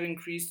living have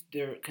increased.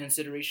 Their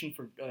consideration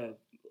for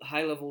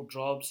high-level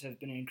jobs have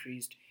been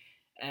increased,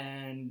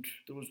 and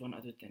there was one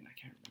other thing I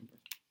can't remember.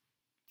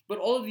 But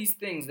all of these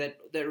things that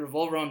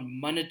revolve around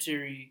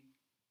monetary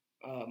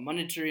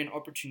and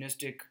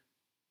opportunistic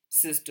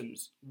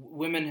systems,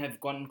 women have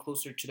gotten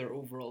closer to their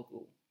overall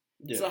goal.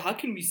 Yeah. So how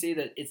can we say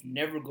that it's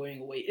never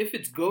going away if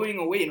it's going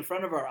away in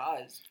front of our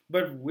eyes?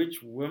 But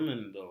which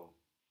women though?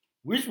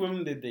 Which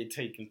women did they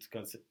take into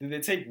consideration? Did they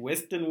take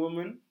Western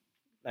women,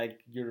 like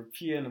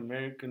European,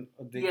 American?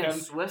 Or they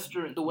Yes,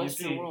 come, the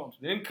Western world.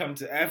 They didn't come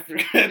to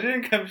Africa. They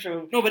didn't come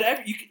show. No, but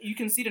you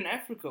can see it in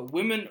Africa.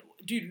 Women,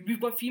 dude, we've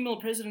got female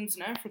presidents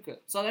in Africa.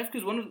 Southern Africa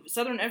is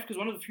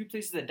one of the few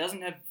places that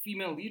doesn't have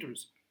female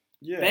leaders.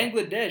 Yeah.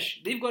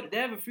 Bangladesh, they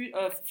have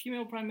a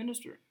female prime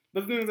minister.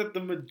 But the thing is that the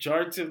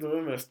majority of the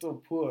women are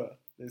still poor.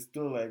 They're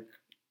still like.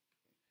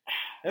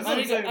 That's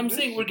what I'm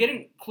saying we're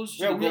getting closer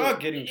to Yeah, the we goal. are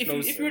getting If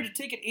closer. you were to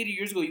take it 80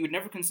 years ago, you would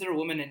never consider a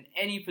woman in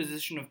any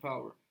position of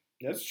power.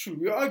 That's true.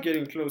 We are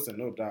getting closer,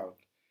 no doubt.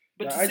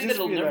 But to I say that just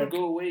it'll feel never like-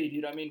 go away,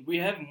 dude, I mean, we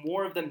have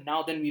more of them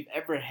now than we've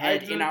ever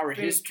had in our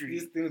think history.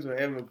 These things will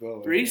ever go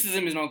away.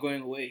 Racism is not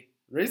going away.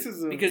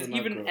 Racism Because will not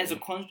even go as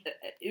away.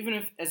 even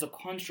if as a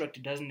construct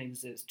it doesn't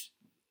exist,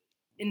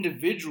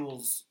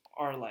 individuals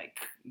are like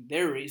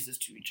they're racist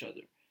to each other.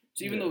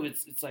 So even Yeah. though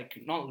it's like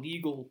not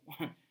legal,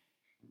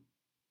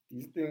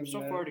 These things.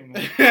 stop man. farting,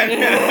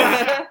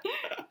 man.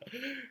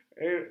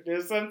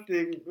 There's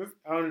something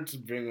I wanted to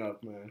bring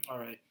up, man. All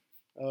right.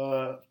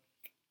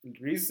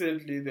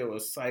 Recently there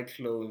was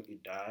Cyclone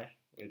Idai,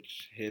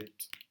 which hit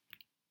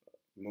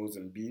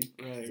Mozambique,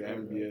 Right,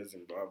 Zambia,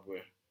 Zimbabwe,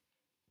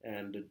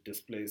 and it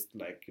displaced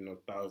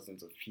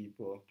thousands of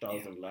people,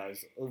 over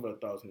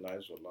 1,000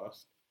 lives were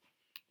lost.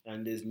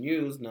 And there's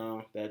news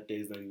now that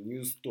there's a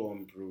new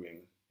storm brewing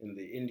in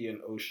the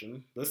Indian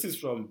Ocean. This is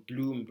from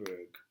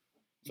Bloomberg.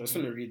 So I just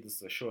want to read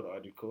this, a short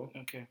article.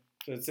 Okay.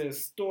 So it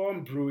says,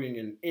 storm brewing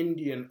in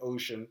Indian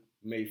Ocean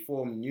may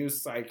form new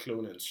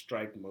cyclone and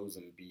strike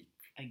Mozambique.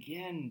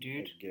 Again,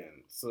 dude.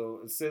 Again. So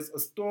it says, a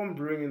storm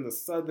brewing in the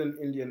southern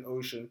Indian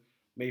Ocean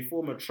may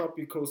form a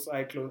tropical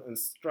cyclone and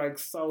strike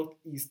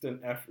southeastern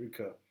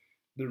Africa.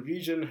 The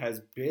region has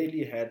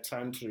barely had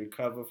time to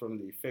recover from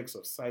the effects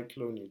of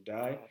Cyclone Idai,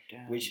 God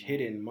damn, which man.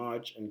 hit in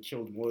March and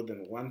killed more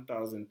than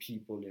 1,000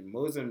 people in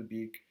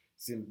Mozambique,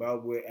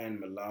 Zimbabwe,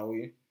 and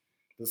Malawi.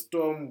 The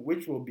storm,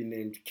 which will be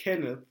named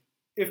Kenneth,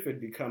 if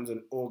it becomes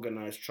an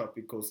organized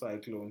tropical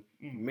cyclone,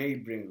 may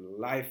bring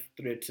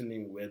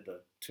life-threatening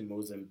weather to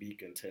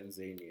Mozambique and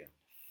Tanzania.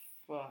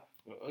 Fuck.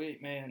 Okay,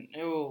 man.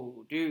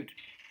 Yo, dude.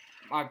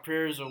 My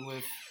prayers are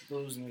with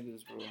those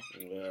niggas, bro.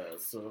 Yeah,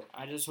 so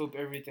I just hope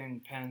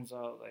everything pans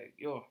out. Like,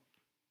 yo,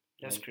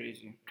 that's Like-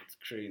 crazy. it's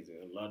crazy.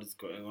 A lot is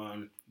going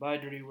on. Bye,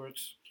 Dirty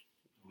Works.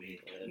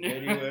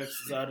 Dirty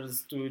Works is out of the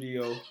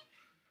studio.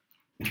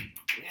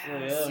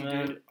 Yes,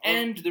 man. dude.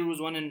 And there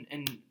was one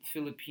in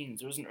Philippines.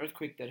 There was an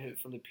earthquake that hit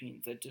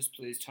Philippines that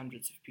displaced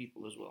hundreds of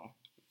people as well.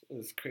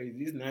 It's crazy.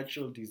 These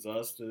natural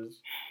disasters.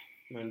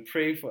 Man,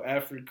 pray for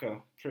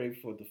Africa. Pray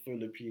for the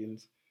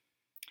Philippines.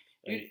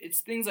 Dude, it's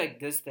things like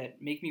this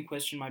that make me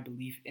question my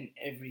belief in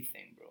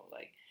everything, bro.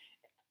 Like,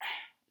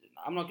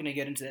 I'm not gonna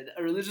get into that.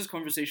 A religious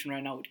conversation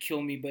right now would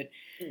kill me, but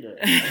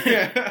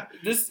Yeah.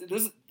 this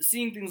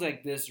seeing things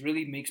like this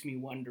really makes me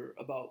wonder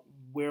about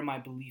where my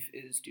belief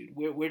is, dude.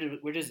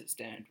 Where does it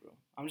stand, bro?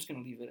 I'm just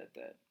gonna leave it at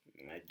that.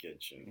 I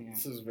get you. Yeah.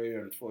 This is very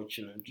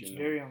unfortunate. It's you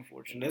know. very And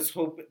unfortunate. let's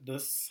hope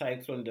this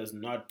cyclone does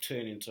not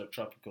turn into a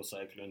tropical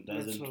cyclone.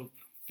 Let's Doesn't hope.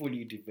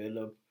 fully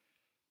develop.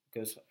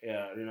 Because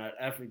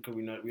Africa,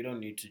 we don't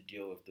need to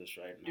deal with this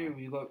right now. Dude,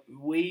 we got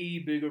way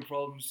bigger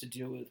problems to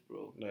deal with,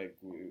 bro. Like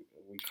we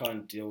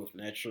can't deal with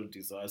natural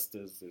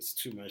disasters. There's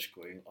too much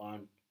going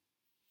on.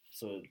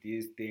 So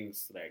these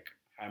things, like,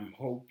 I'm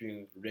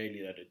hoping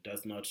really that it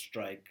does not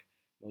strike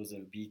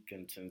Mozambique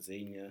and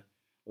Tanzania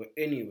or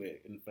anywhere,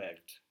 in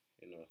fact,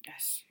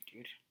 Yes,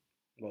 dude.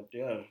 But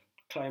yeah,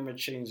 climate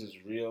change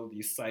is real.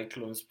 These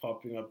cyclones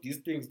popping up, these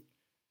things.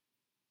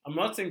 I'm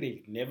not saying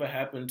they never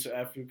happened to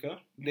Africa.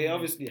 They Mhm.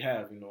 obviously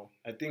have,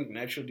 I think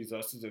natural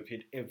disasters have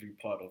hit every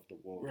part of the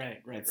world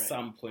Right. at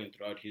some point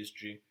throughout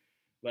history.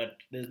 But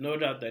there's no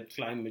doubt that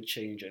climate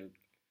change and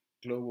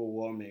global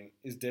warming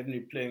is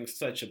definitely playing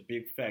such a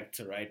big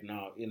factor right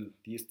now in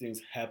these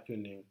things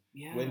happening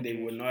Yeah. when they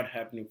dude. were not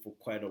happening for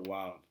quite a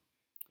while,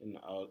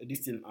 at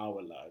least in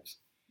our lives.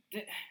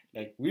 Th-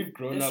 Like, we've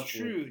grown That's up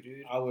true, with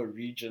dude. our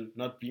region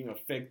not being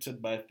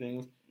affected by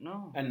things,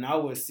 No. and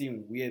now we're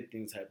seeing weird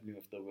things happening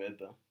with the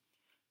weather.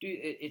 Dude,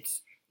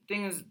 it's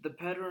thing is the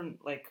pattern.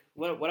 Like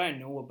what I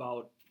know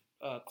about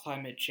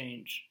climate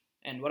change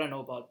and what I know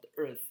about the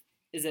Earth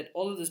is that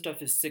all of this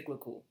stuff is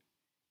cyclical,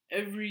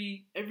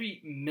 every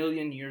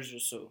million years or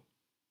so,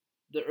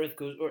 the Earth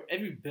goes, or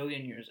every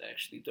billion years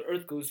actually, the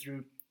Earth goes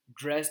through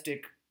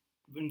drastic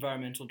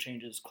environmental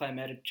changes,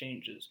 climatic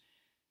changes,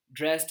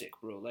 drastic,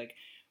 bro. Like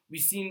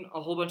we've seen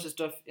a whole bunch of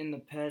stuff in the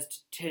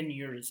past 10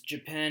 years.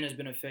 Japan has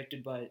been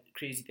affected by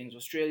crazy things.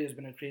 Australia has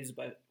been affected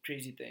by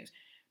crazy things.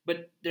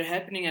 But they're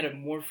happening at a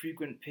more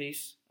frequent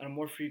pace,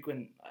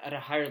 at a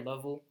higher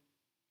level.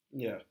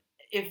 Yeah.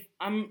 If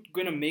I'm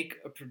going to make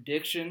a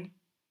prediction,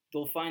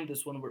 they'll find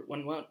this one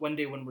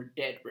day when we're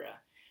dead, bruh.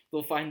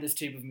 They'll find this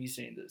tape of me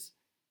saying this.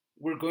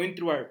 We're going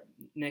through our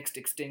next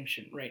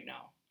extinction right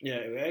now.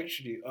 Yeah, we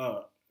actually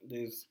are.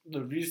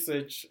 The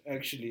research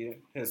actually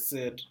has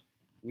said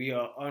we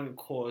are on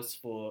course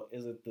for,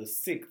 is it the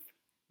sixth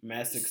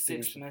mass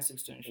extinction? Sixth mass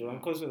extinction. We're on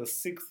course for the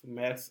sixth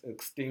mass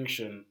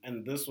extinction,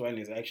 and this one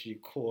is actually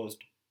caused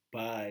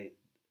by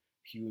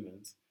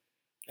humans.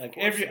 Like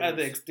every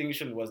other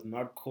extinction was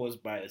not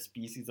caused by a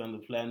species on the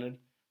planet.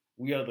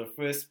 We are the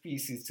first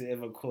species to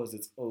ever cause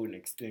its own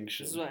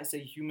extinction. This is why I say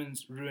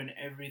humans ruin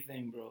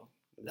everything, bro.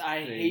 That's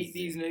I crazy. hate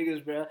these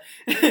niggas, bro.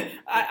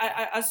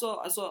 I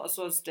saw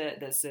a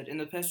stat that said in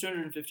the past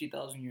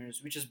 250,000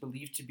 years, which is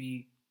believed to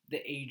be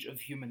the age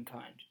of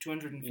humankind,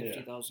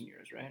 250,000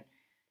 years, right?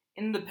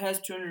 In the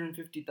past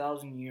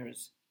 250,000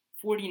 years,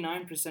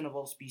 49% of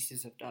all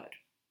species have died.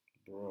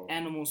 Bro.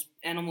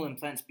 Animal and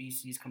plant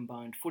species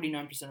combined,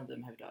 49% of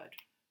them have died.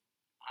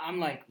 I'm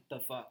like, what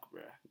the fuck,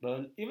 bro?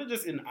 But even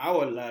just in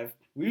our life,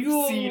 we've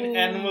seen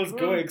animals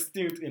go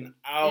extinct in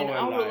our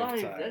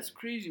lifetime. Life. That's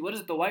crazy. What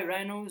is it, the white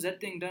rhino? Is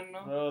that thing done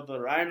now? Oh, the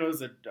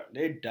rhinos are done.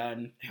 They're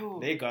done. Yo.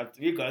 We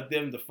got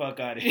them the fuck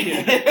out of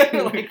here.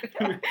 Like,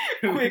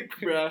 quick,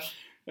 bro.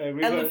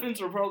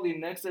 Elephants are probably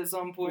next at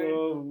some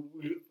point.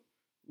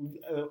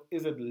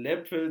 Is it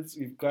leopards?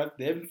 We've got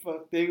them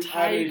things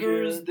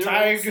Tigers. out of here.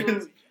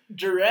 Tigers.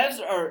 Giraffes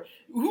are.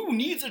 Who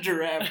needs a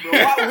giraffe, bro?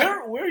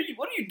 Where are you?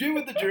 What are you doing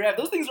with the giraffe?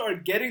 Those things are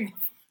getting.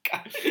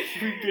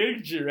 We're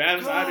getting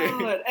giraffes out of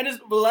here. And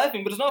we're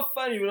laughing, but it's not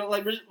funny. We're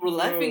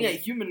laughing at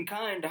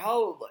humankind.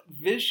 How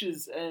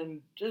vicious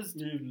and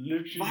just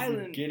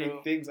violent,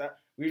 getting things out.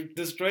 We've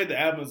destroyed the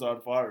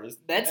Amazon forest.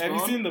 Have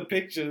you seen the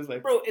pictures?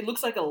 Like, bro, it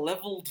looks like a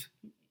leveled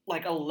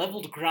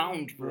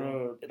ground,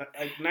 bro.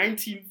 Like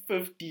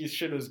 1950s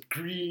shit was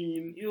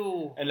green.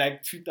 Ew. And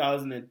like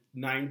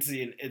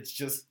 2019, it's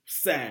just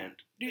sand.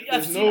 Dude,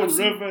 there's no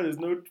river, there's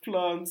no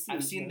plants.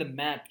 I've seen the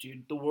map,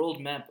 dude. The world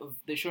map of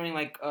they're showing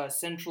like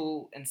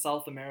Central and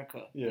South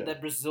America, that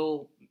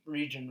Brazil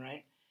region,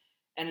 right?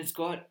 And it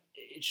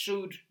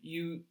showed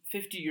you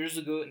 50 years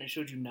ago, and it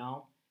showed you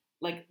now.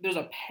 Like there's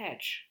a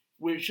patch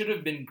where it should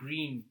have been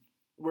green,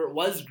 where it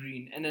was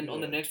green, and then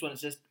on the next one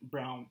it's just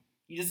brown.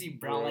 You just see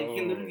brown, like you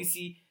can literally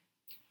see.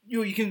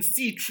 You can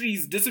see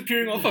trees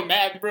disappearing off a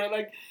map, bro.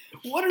 Like,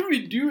 what are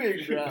we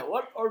doing, bro?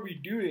 What are we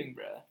doing,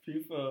 bro?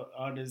 People,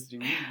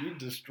 honestly, we're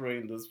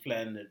destroying this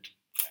planet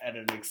at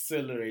an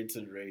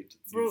accelerated rate.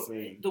 It's bro,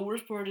 insane. The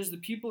worst part is the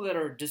people that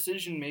are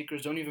decision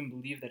makers don't even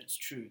believe that it's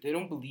true. They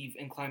don't believe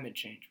in climate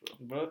change,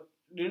 bro. But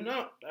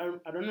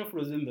I don't know if it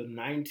was in the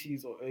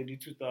 90s or early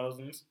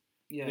 2000s.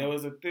 Yeah. There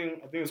was a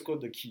thing, I think it's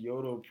called the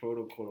Kyoto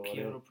Protocol or whatever.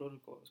 Kyoto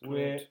Protocol,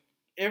 where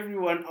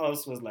everyone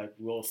else was like,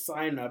 we'll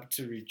sign up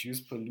to reduce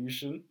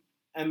pollution.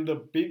 And the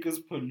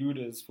biggest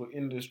polluters for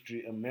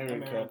industry,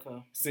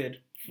 America. Said,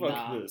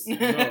 fuck this. No,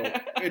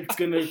 it's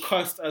going to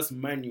cost us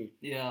money.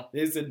 Yeah.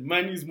 They said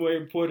money's more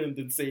important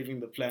than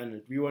saving the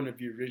planet. We want to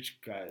be rich,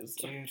 guys.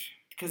 Dude,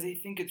 because they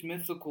think it's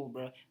mythical,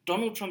 bro.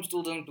 Donald Trump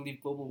still doesn't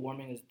believe global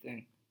warming is a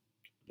thing.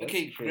 That's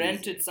crazy.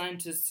 Granted,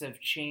 scientists have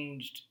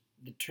changed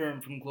the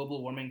term from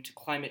global warming to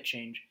climate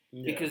change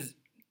because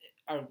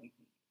our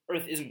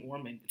Earth isn't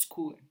warming, it's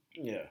cooling.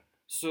 Yeah.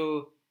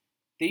 So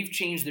they've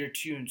changed their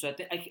tune. So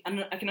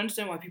I can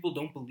understand why people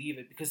don't believe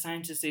it, because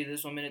scientists say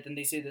this one minute, then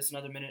they say this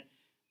another minute.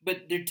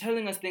 But they're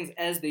telling us things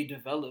as they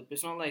develop.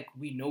 It's not like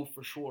we know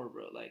for sure,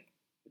 bro. Like,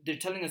 they're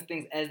telling us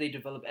things as they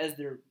develop, as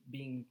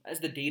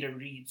the data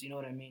reads, you know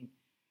what I mean?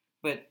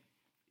 But,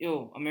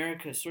 yo,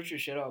 America, sort your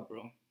shit out,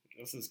 bro.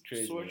 This is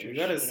crazy. We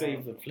gotta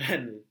save the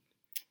planet.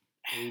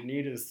 We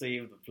need to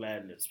save the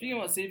planet. Speaking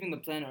about saving the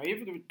planet, are you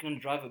ever gonna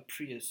drive a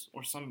Prius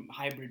or some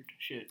hybrid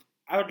shit?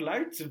 I would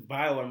like to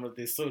buy one, but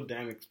they're so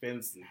damn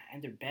expensive.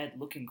 And they're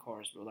bad-looking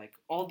cars, bro. Like,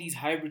 all these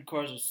hybrid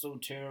cars are so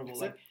terrible.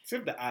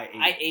 Except the i8.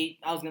 i8.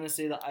 I was gonna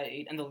say the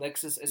i8 and the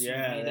Lexus SUV.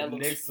 Yeah, that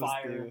looks Lexus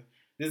fire.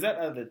 There's that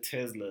other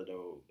Tesla,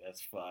 though.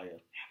 That's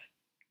fire.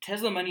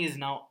 Tesla money is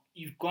now...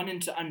 You've gone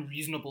into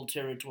unreasonable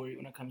territory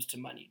when it comes to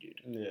money,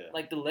 dude. Yeah.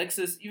 Like the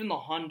Lexus, even the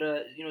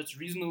Honda, it's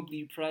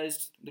reasonably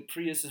priced. The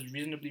Prius is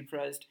reasonably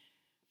priced.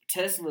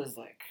 Tesla's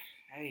like,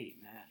 hey,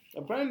 man.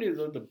 Apparently,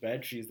 though, the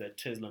batteries that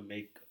Tesla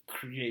make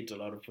create a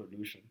lot of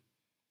pollution.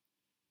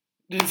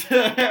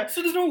 So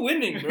there's no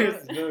winning, bro.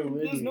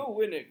 There's no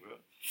winning, bro.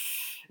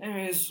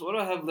 Anyways, what do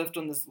I have left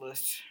on this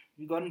list?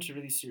 We got into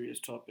really serious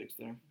topics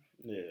there.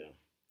 Yeah.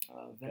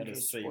 Gotta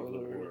save the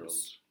world.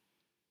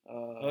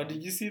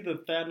 Did you see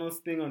the Thanos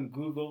thing on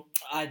Google?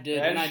 I did,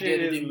 and I did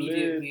it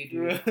immediately,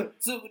 dude.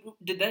 So,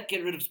 did that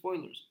get rid of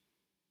spoilers?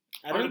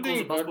 I don't articles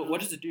think about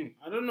what does it do?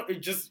 I don't know.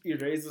 It just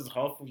erases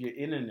half of your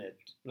internet,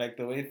 like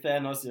the way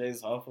Thanos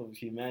erased half of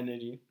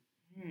humanity.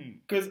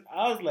 Because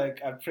I was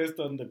like, I pressed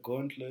on the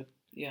gauntlet.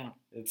 Yeah.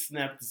 It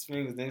snapped its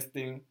fingers. Next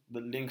thing,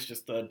 the links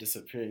just started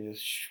disappearing.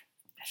 That's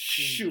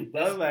Shoot.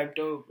 That's I was like,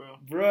 dope,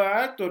 bro,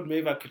 I thought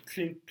maybe I could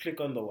click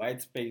on the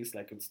white space,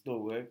 like it still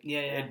work.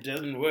 Yeah. It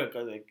doesn't work.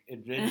 I was like,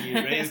 it really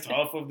erased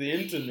half of the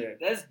internet.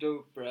 That's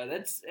dope, bro.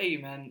 Hey,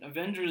 man,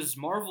 Avengers,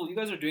 Marvel, you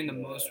guys are doing the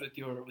most with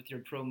your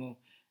promo.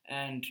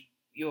 And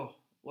yo,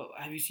 what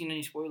have you seen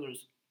any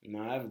spoilers?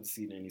 No, I haven't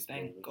seen any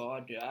spoilers. Thank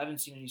God, dude. I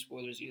haven't seen any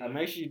spoilers either.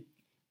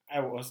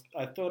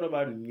 I thought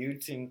about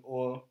muting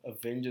all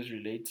Avengers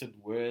related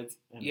words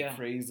and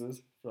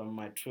phrases from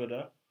my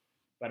Twitter,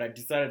 but I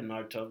decided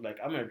not to. I was like,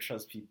 I'm gonna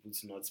trust people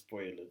to not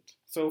spoil it.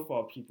 So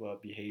far, people are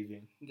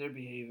behaving. They're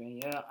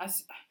behaving, yeah.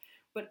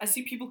 I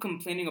see people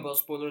complaining about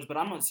spoilers, but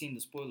I'm not seeing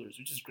the spoilers,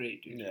 which is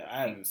great, dude. Yeah,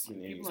 I haven't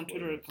seen any. People on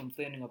Twitter are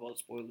complaining about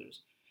spoilers.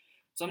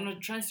 So I'm going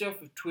to try and stay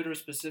off of Twitter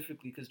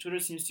specifically because Twitter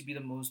seems to be the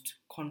most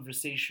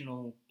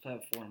conversational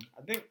platform.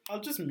 I think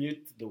I'll just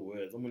mute the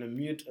words. I'm going to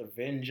mute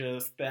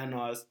Avengers,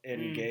 Thanos,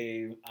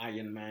 Endgame,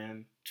 Iron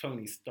Man,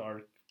 Tony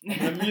Stark. I'm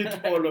going to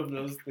mute all of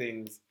those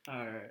things.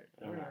 Alright.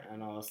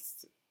 And I'll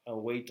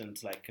wait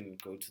until I can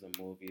go to the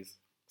movies.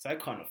 So I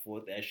can't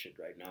afford that shit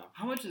right now.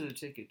 How much is a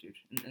ticket, dude,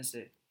 in SA?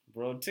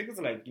 Bro, tickets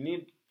are like, you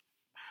need,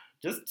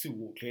 just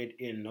to get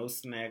in, no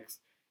snacks,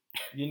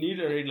 you need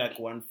already like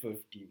 $150,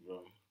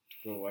 bro.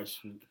 Go watch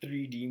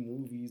 3D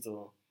movies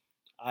or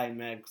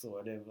IMAX or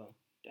whatever.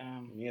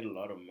 Damn. You need a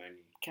lot of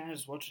money. Can't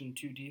just watch it in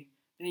 2D.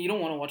 And you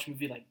don't want to watch a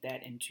movie like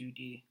that in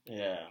 2D.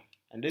 Yeah.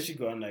 Unless you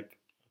go on like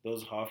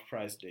those half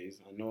price days.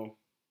 I know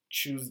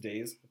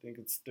Tuesdays, I think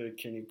it's Third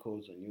Kenny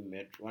Coles or New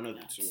Met, one of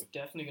the two. It's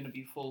definitely going to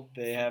be full.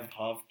 They have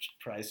half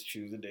price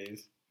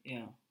Tuesdays.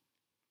 Yeah.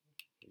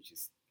 Which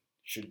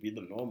should be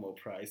the normal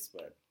price,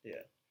 but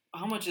yeah.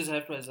 How much is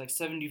half price? Like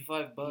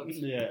 $75?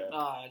 Yeah.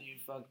 Ah,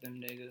 dude, fuck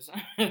them niggas.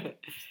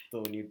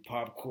 Still need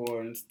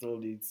popcorn. Still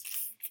needs.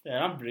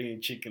 Yeah, I'm bringing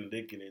chicken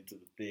licken into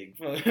the thing.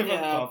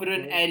 Yeah, put it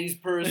in Addie's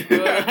purse, bro.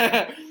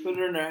 Put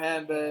it in her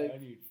handbag. I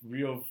need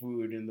real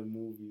food in the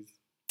movies.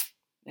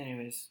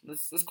 Anyways,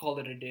 let's call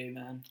it a day,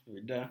 man.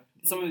 We're done.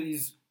 Some of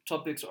these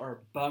topics are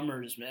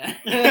bummers, man.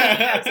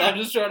 So I'm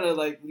just trying to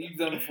like leave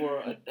them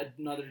for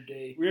another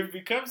day. We've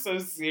become so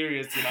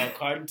serious in our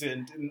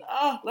content.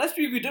 Last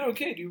week we did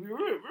okay, dude. We're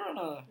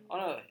on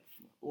a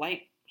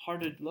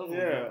light-hearted level.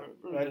 Yeah,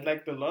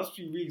 like the last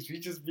few weeks, we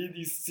just be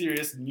these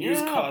serious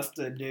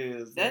newscaster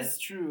dudes. That's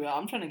true.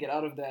 I'm trying to get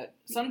out of that.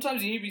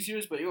 Sometimes you need to be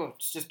serious, but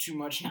it's just too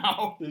much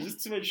now. There's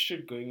just too much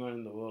shit going on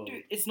in the world.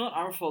 Dude, it's not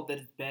our fault that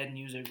it's bad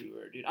news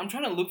everywhere, dude. I'm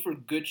trying to look for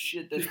good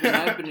shit that's been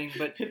happening,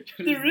 but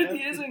there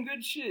really isn't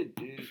good shit,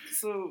 dude.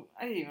 So,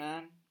 hey,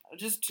 man,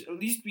 just at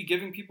least be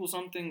giving people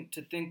something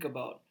to think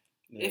about.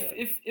 Yeah.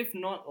 If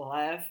not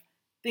laugh,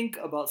 think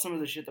about some of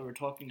the shit that we're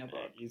talking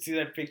about. You see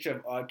that picture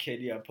of R.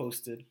 Kelly I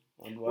posted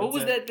on WhatsApp? What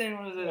was that thing?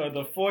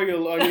 The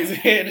foil on his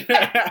head.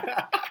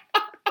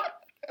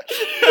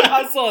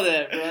 I saw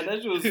that, bro.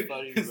 That shit was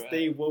funny, bro.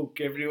 Stay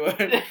woke,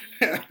 everyone.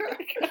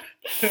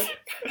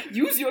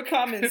 Use your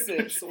common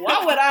sense.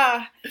 Why would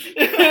I,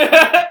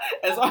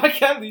 as R.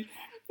 Kelly,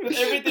 with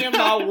everything in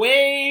my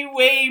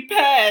way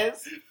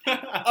past,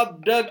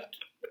 abduct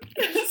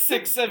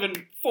 6,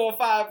 7, 4,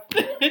 5,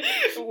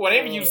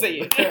 whatever you say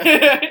it.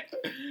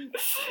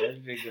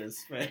 That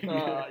nigga's funny.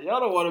 Y'all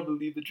don't want to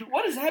believe the truth.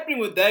 What is happening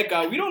with that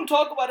guy? We don't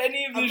talk about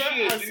any of this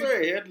shit. I saw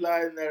a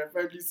headline that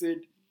apparently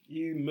said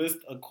he missed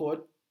a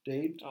court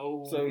date,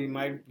 so he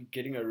might be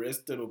getting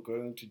arrested or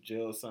going to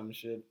jail or some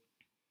shit.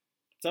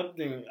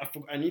 Something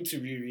I need to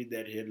reread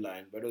that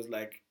headline, but it was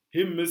like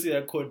him missing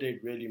a court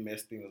date really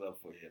messed things up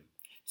for him.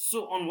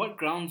 So, on what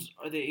grounds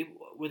were they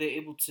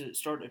able to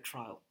start a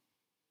trial?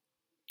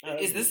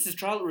 Is this his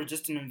trial or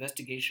just an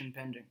investigation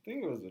pending? I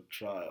think it was a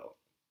trial.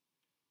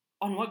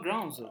 On what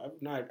grounds?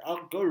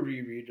 I'll go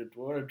reread it.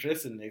 We'll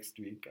address it next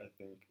week, I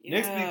think. Yeah,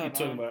 next week we're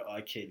talking about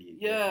R. Kelly.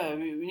 Yeah,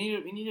 we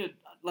need to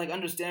like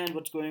understand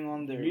what's going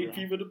on there. We need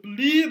people to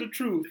believe the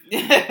truth.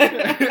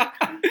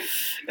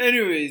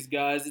 Anyways,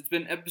 guys, it's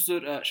been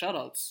episode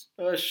shoutouts.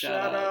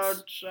 Shout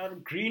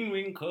out Green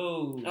Wing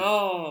Code.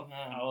 Oh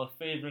man, our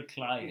favorite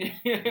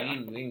client,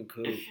 Green Wing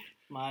Code.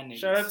 My name.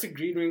 Shout out to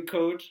Green Wing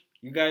Code.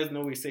 You guys know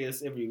we say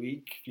this every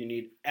week. If you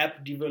need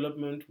app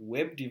development,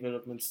 web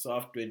development,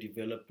 software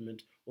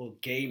development, or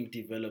game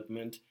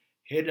development,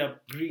 hit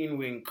up Green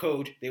Wing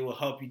Code. They will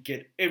help you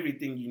get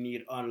everything you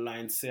need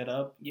online set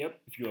up. Yep.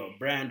 If you're a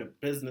brand, a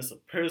business, a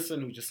person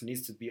who just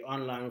needs to be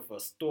online for a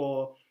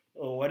store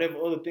or whatever,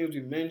 all the things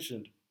we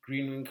mentioned,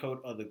 Green Wing Code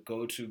are the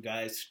go-to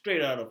guys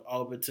straight out of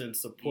Alberton,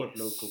 support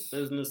local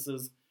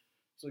businesses.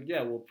 So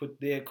yeah, we'll put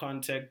their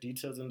contact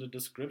details in the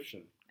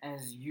description.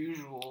 As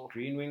usual.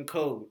 Green Wing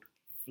Code.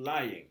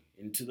 Flying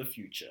into the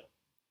future.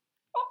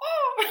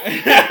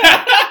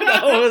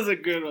 That was a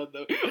good one,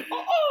 though.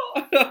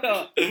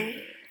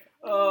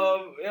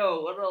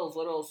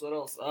 What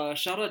else?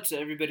 Shout out to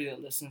everybody that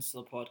listens to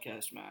the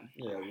podcast, man.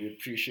 Yeah, we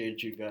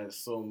appreciate you guys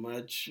so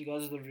much. You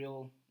guys are the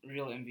real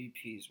real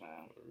MVPs,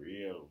 man.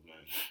 Real,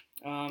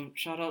 man.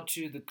 Shout out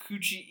to the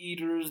Coochie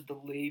Eaters, the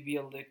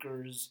Labia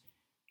Lickers.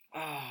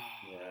 Yeah,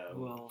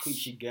 Who else?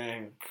 Coochie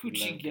Gang.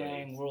 Coochie Love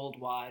Gang guys.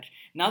 worldwide.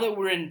 Now that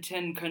we're in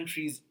 10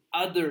 countries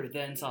other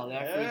than South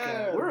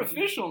Africa, Yeah. we're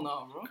official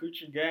now, bro.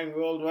 Coochie Gang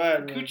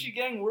worldwide, man. Coochie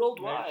Gang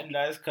worldwide.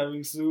 Merchandise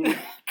coming soon.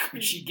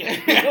 Coochie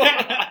Gang.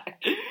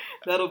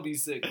 That'll be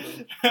sick,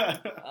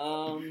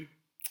 man.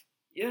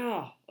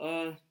 Yeah.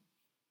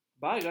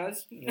 Bye,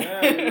 guys.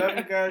 Yeah, we love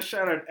you guys.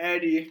 Shout out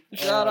Eddie.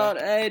 Shout out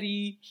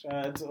Eddie. Shout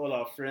out to all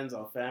our friends,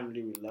 our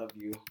family. We love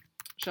you.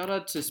 Shout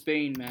out to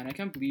Spain, man. I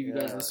can't believe you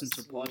guys listen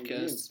to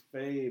podcasts.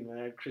 Spain,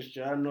 man.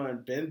 Cristiano and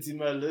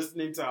Benzema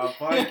listening to our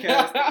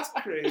podcast. That's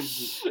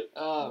crazy.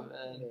 Oh,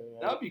 man.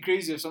 That would be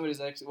crazy if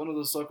somebody's actually, one of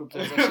those soccer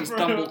players actually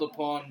stumbled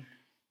upon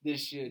this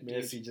shit, dude.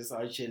 Messi just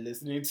out here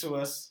listening to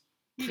us.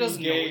 He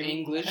doesn't know Pre-game.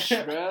 English,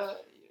 bruh.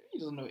 He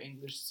doesn't know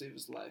English to save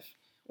his life.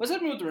 What's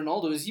happening with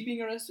Ronaldo? Is he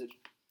being arrested?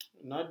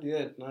 Not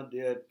yet. Not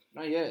yet.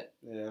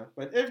 Yeah.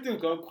 But everything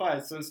got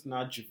quiet since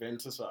now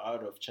Juventus are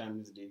out of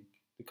Champions League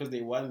because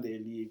they won their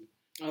league.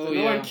 Oh, So yeah.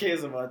 no one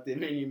cares about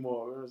them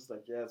anymore. We're just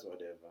like, yeah, it's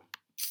whatever.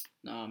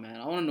 Nah,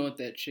 man. I want to know what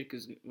that chick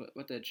is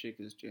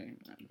doing,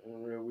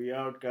 man. We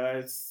out,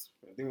 guys.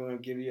 I think we're going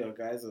to give you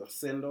guys a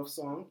send-off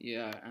song.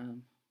 Yeah,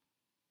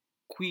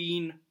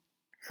 Queen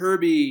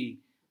Herbie.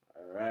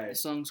 All right. The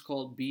song's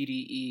called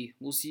BDE.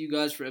 We'll see you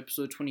guys for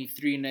episode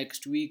 23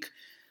 next week.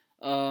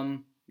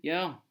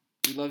 Yeah,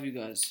 we love you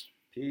guys.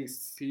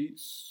 Peace.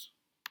 Peace.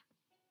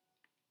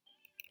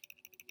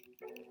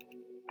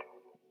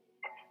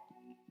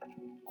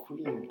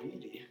 Queen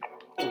Beatty.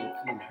 Oh,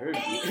 Queen Herbie.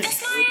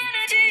 That's my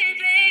energy,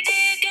 big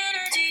dick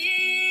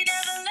energy.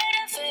 Never let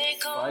a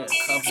fake Fire hole get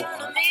in cover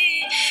front art. of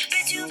me.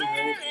 Bitch, you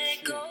better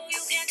let go. You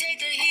can't take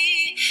the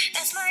heat.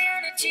 That's my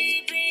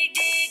energy, big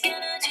dick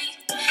energy.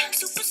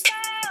 Superstar,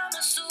 I'm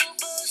a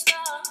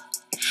superstar.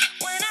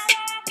 When I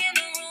walk in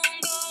the room,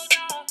 go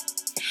dark.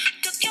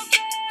 Took your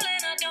girl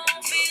and I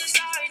don't feel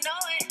sorry, no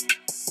it.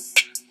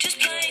 Just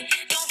play,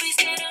 don't be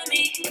scared of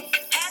me.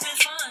 Having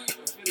fun.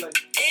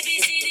 A, B,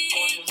 C, D,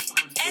 E,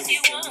 F,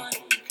 you want.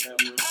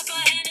 Pop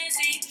a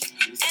Hennessy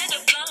and a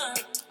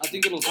blunt. I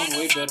think it'll sound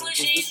way better because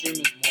this room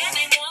is Yeah, more,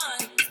 they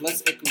want. it's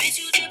less echoey. Bitch,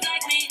 you dip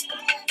like me.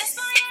 That's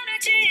my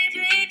energy,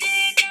 big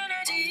dick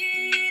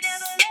energy.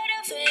 Never let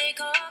a fake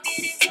hole get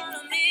in front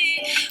of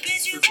me.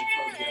 Bitch, you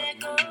better let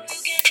go.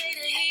 You can't take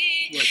the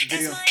heat. What, the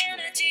That's video? my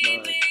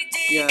energy, big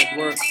dick Yeah, it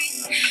works.